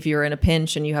that like if you're in a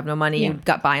pinch and you have no money, you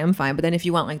got buy them, fine. But then if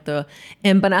you want like the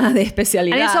empanada de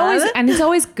especialidad, and it's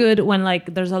always good when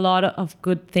like there's a lot of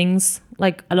good things,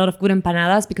 like a lot of good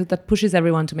empanadas, because that pushes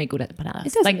everyone to make good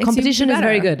empanadas. Like competition is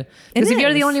very good. Because if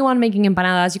you're the only one making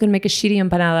empanadas, you can make a shitty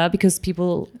empanada because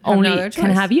people only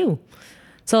can have you.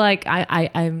 So like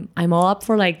I'm all up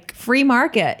for like free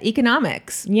market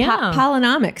economics. Yeah,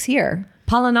 Polonomics here.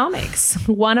 Polonomics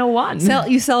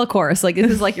 101. You sell a course. Like this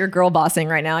is like your girl bossing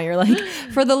right now. You're like,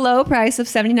 for the low price of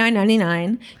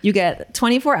 $79.99, you get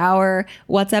 24-hour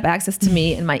WhatsApp access to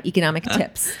me and my economic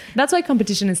tips. That's why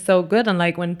competition is so good. And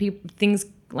like when things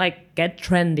like get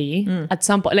trendy at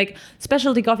some point, like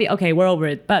specialty coffee, okay, we're over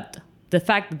it. But the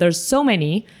fact that there's so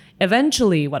many,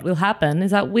 eventually what will happen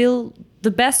is that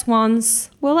the best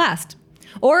ones will last.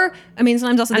 Or, I mean,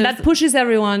 sometimes also... And that pushes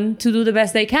everyone to do the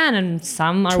best they can. And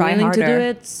some are willing to do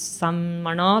it, some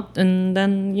are not. And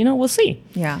then, we'll see.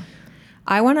 Yeah.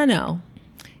 I want to know,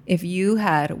 if you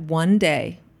had one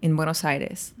day in Buenos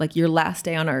Aires, like your last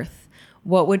day on Earth,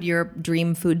 what would your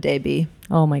dream food day be?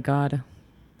 Oh, my God.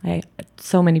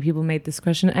 So many people made this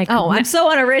question. I'm so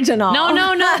unoriginal.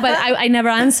 No. But I never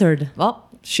answered. Well,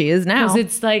 she is now. Because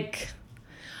it's like...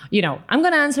 I'm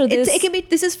gonna answer this. It can be.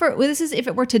 This is if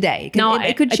it were today.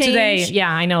 It could change today. Yeah,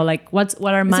 I know. Like, what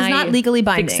are my? This is not legally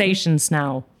binding. Fixations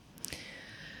now.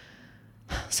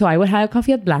 So I would have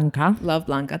coffee at Blanca. Love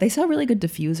Blanca. They sell really good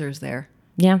diffusers there.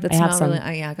 Yeah, that I have smell some.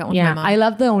 really. I got one Yeah, from my mom. I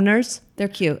love the owners. They're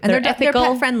cute and they're ethical.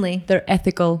 They're pet friendly. They're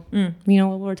ethical. You know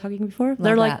what we were talking before?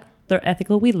 They're like that. they're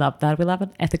ethical. We love that. We love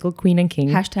an ethical queen and king.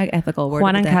 Hashtag ethical. Word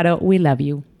Juan of and the day. Caro, we love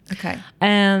you. Okay.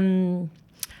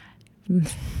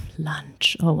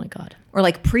 Lunch. Oh my god. Or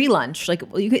like pre-lunch. Like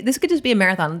this could just be a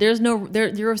marathon. There's no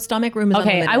your stomach room is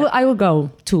Okay, unlimited. I will go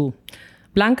to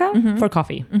Blanca for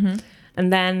coffee,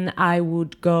 and then I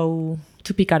would go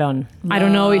to Picaron. I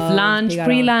don't know if lunch, Picaron.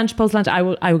 pre-lunch, post-lunch. I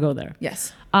will go there.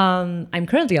 Yes. I'm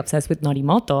currently obsessed with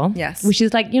Norimoto. Yes. Which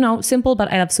is like, you know, simple,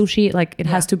 but I love sushi. Like it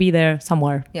has to be there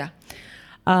somewhere. Yeah.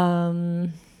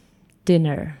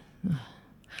 Dinner.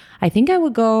 I think I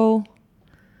would go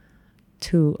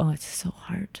to, it's so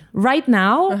hard. Right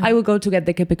now, I would go to get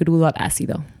the quepe crudo at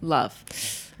Ácido. Love.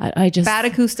 I just... Bad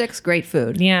acoustics, great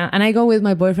food. Yeah, and I go with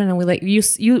my boyfriend and we like,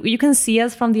 you can see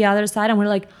us from the other side and we're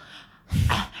like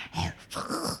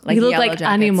we look like jackets.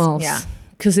 animals. Yeah.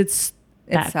 Because it's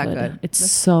that good. good. It's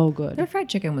so good. Their fried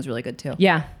chicken was really good too.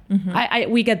 Yeah.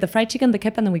 We get the fried chicken, the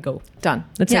quepe, and then we go. Done.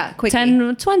 That's yeah, it. quick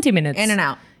 20 minutes. in and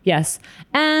out. Yes.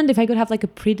 And if I could have like a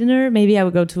pre-dinner, maybe I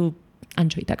would go to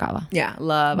Anchoita Cava. Yeah,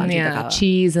 love Anchoita Yeah, Cava.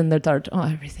 cheese and the tart. Oh,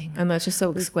 everything. And that's just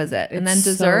so exquisite. And then It's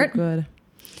dessert, So good.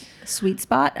 sweet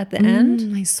spot at the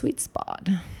end. My sweet spot.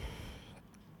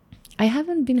 I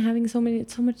haven't been having so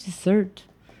much dessert.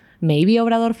 Maybe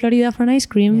Obrador Florida for an ice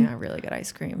cream. Yeah, really good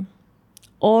ice cream.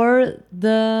 Or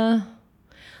the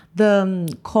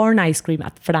corn ice cream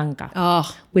at Franca.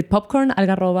 Oh, With popcorn,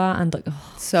 algarroba, and like,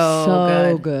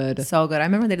 so good. So good. I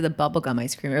remember they did the bubblegum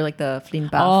ice cream or like the flimpa.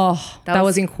 Oh, that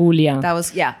was in Julia. That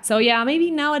was, yeah. So yeah,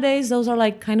 maybe nowadays those are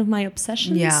like kind of my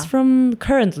obsessions Yeah. from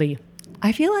currently.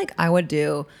 I feel like I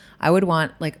would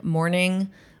want like morning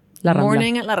La Rambla.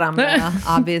 Morning at La Rambla,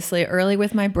 obviously. Early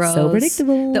with my bros. So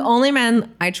predictable. The only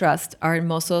men I trust are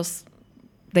mozos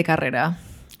de carrera,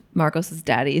 Marcos's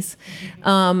daddies.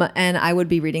 And I would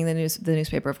be reading the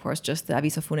newspaper, of course, just the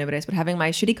aviso funebres, but having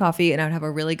my shitty coffee, and I would have a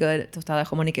really good tostada de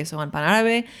jamón y queso and pan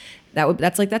árabe.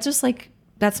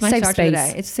 That's my Safe start to the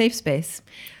space. day. It's safe space.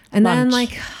 And then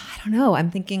Lunch. like, I don't know,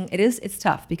 I'm thinking it's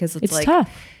tough because it's like, tough.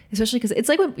 especially because it's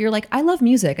like when you're like, I love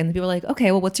music, and people are like,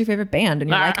 okay, well, what's your favorite band? And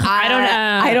you're like,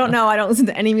 I don't know. I don't listen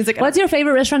to any music. What's your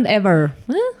favorite restaurant ever?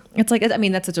 It's like, I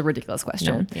mean, that's such a ridiculous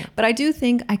question. No, yeah. But I do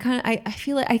think I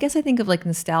feel like, I guess I think of like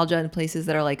nostalgia and places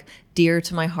that are like dear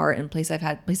to my heart and places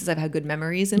I've had good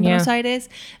memories in Buenos Aires.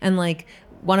 And like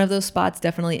one of those spots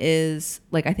definitely is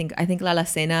like, I think La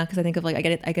Alacena, because I think of like, I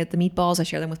get the meatballs, I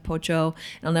share them with Pocho.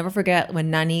 And I'll never forget when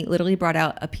Nani literally brought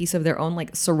out a piece of their own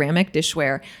like ceramic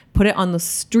dishware, put it on the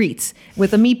streets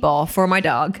with a meatball for my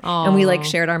dog. Aww. And we like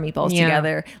shared our meatballs Yeah.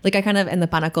 together. Like and the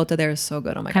panacota there is so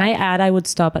good. Oh my Can God. I add, I would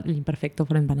stop at El Imperfecto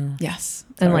for empanadas. Yes.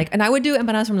 And I would do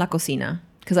empanadas from La Cocina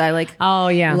because I like Oh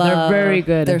yeah, love, they're very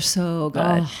good. They're so good.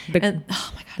 Oh, And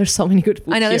oh my God. There's so many good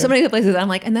food I know there's so here. many good places. I'm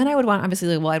like, and then I would want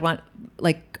obviously I'd want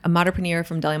like a Madre Paneer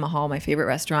from Deli Mahal, my favorite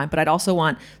restaurant, but I'd also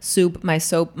want my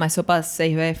sopa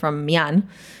seive from Mian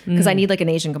because I need like an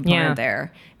Asian component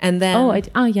there. And then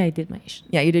I did my Asian.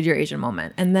 yeah, you did your Asian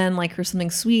moment. And then like for something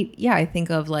sweet, yeah, I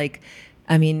think of like,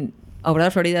 I mean,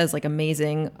 Obrador Florida is like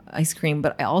amazing ice cream,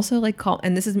 but I also like call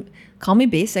me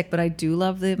basic, but I do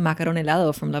love the macaron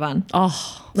helado from Laban.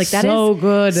 Oh, Like that so is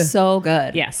good. so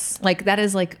good. Yes. Like that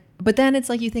is like, but then it's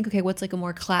like you think, okay, what's like a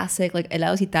more classic, like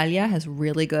Helados Italia has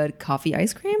really good coffee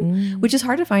ice cream, which is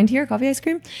hard to find here, coffee ice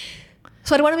cream.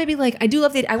 So I'd want to maybe like, I do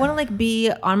love I want to like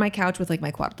be on my couch with like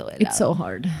my cuarto helado. It's so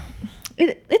hard.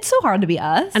 It's so hard to be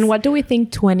us. And what do we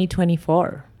think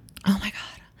 2024? Oh my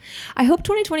God. I hope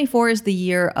 2024 is the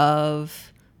year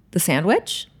of the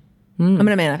sandwich. I'm going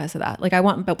to manifest that. Like I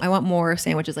want more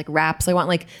sandwiches, like wraps. I want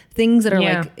like things that are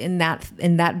like in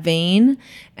that vein.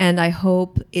 And I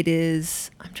hope it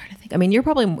is, I'm trying to think. I mean,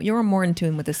 you're more in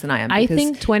tune with this than I am. I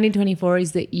think 2024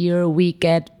 is the year we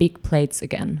get big plates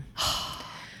again.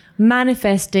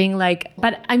 Manifesting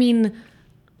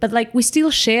but like we still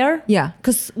share. Yeah.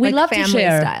 Because we Like love to family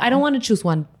share. style. I don't want to choose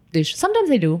one dish. Sometimes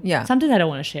I do. Yeah. Sometimes I don't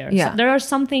want to share. Yeah. So there are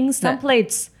some things, some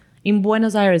plates in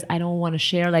Buenos Aires, I don't want to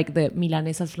share, like the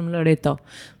milanesas from Loreto.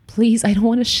 Please, I don't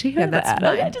want to share that's that.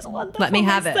 fine. I just want that Let for me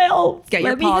have myself. it. Get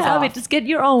your Let me paws have off. it. Just get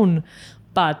your own.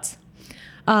 But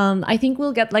I think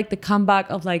we'll get like the comeback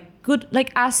of like good,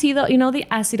 like ácido, the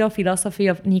ácido philosophy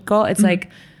of Nico. It's like,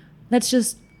 let's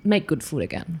just make good food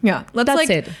again. Yeah. That's like,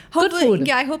 it. Good hopefully- food.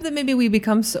 Yeah. I hope that maybe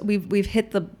we've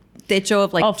hit the techo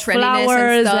of like Of trendiness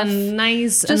flowers and stuff. and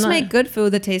nice. Just and, make good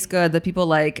food that tastes good, that people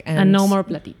like. and no more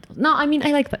platitos. No, I mean,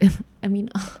 I like,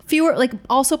 fewer, like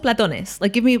also platones.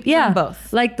 Like give me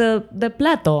both. Like the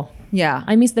plato. Yeah.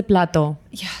 I miss the plato.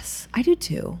 Yes, I do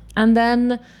too. And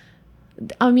then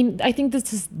I mean, I think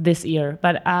this is this year,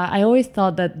 but I always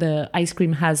thought that the ice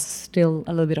cream has still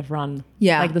a little bit of run.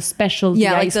 Yeah. Like the specialty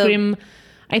Yeah, like ice cream.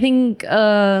 I think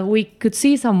we could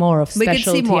see some more of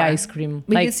specialty ice cream.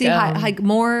 We could see like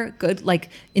more good, like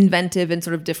inventive and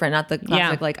sort of different, not the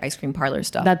classic like ice cream parlor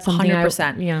stuff. That's something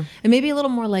 100%. Yeah. And maybe a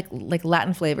little more like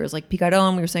Latin flavors, like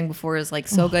picaron we were saying before is like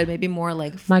so good. Maybe more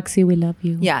like Maxi, we love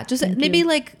you. Yeah, just maybe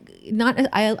like not.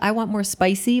 I want more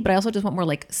spicy, but I also just want more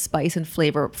like spice and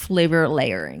flavor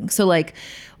layering. So like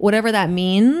whatever that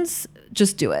means,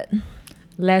 just do it.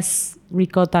 Less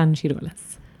ricotta and ciruelas.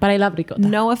 But I love ricotta.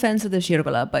 No offense to the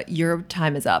ciruela, but your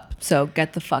time is up. So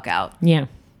get the fuck out. Yeah.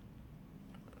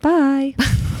 Bye.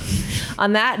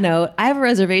 On that note, I have a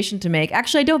reservation to make.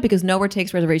 Actually, I don't because nowhere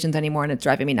takes reservations anymore and it's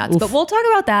driving me nuts. Oof. But we'll talk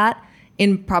about that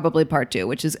in probably part 2,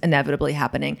 which is inevitably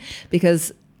happening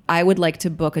because I would like to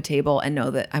book a table and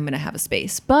know that I'm going to have a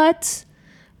space. But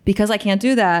because I can't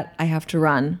do that, I have to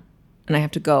run and I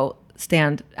have to go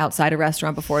stand outside a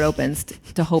restaurant before it opens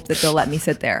to hope that they'll let me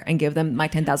sit there and give them my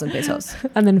 10,000 pesos.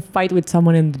 And then fight with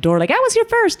someone in the door like, I was here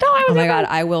first. No, I was Oh my here God,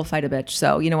 first. I will fight a bitch.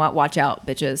 So you know what? Watch out,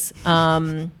 bitches.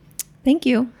 Thank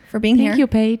you for being here. Thank you,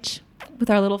 Paige.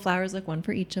 With our little flowers, like one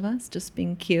for each of us, just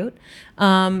being cute.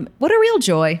 What a real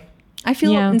joy. I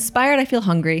feel inspired. I feel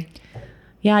hungry.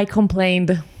 Yeah, I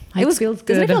complained. It feels good.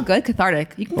 Doesn't it feel good?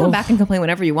 Cathartic. You can come back and complain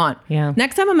whenever you want. Yeah.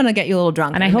 Next time I'm going to get you a little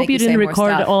drunk. And I hope you didn't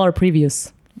record all our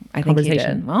previous I think he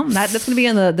did. Well, that's going to be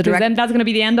in the direct. Then that's going to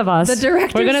be the end of us. The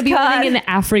director's We're going to be living in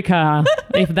Africa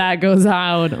if that goes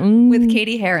out with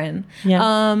Katie Heron. Yeah.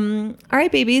 All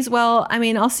right, babies. Well, I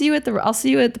mean, I'll see you at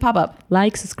the pop up.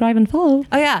 Like, subscribe, and follow.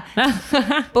 Oh yeah.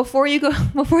 before you go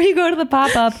to the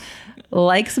pop up,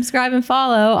 like, subscribe, and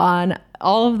follow on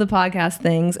all of the podcast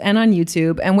things and on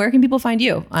YouTube. And where can people find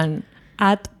you? On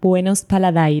at Buenos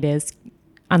Paladares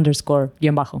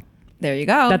 __ There you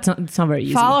go. That's not very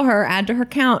easy. Follow her, add to her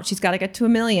count. She's got to get to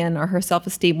 1 million or her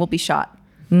self-esteem will be shot.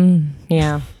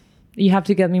 Yeah. You have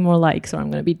to get me more likes or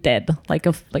I'm going to be dead like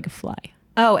a fly.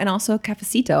 Oh, and also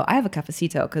cafecito. I have a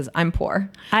cafecito because I'm poor.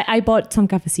 I bought some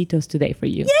cafecitos today for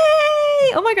you.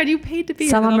 Yay! Oh my God, you paid to be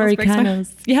some here.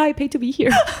 Americanos. Yeah, I paid to be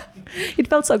here. It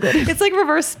felt so good. It's like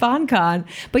reverse SpawnCon.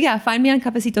 But yeah, find me on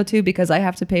Cafecito too because I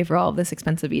have to pay for all of this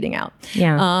expensive eating out.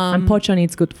 Yeah. And Pocho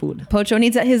needs good food. Pocho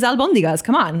needs his albondigas.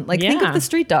 Come on. Like think of the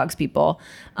street dogs, people.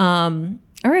 All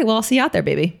right. Well, I'll see you out there,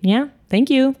 baby. Yeah. Thank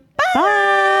you.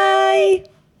 Bye.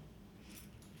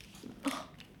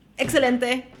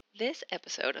 Excelente. This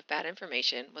episode of Bad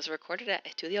Information was recorded at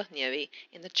Estudios Nieve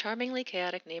in the charmingly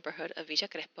chaotic neighborhood of Villa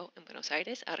Crespo in Buenos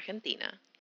Aires, Argentina.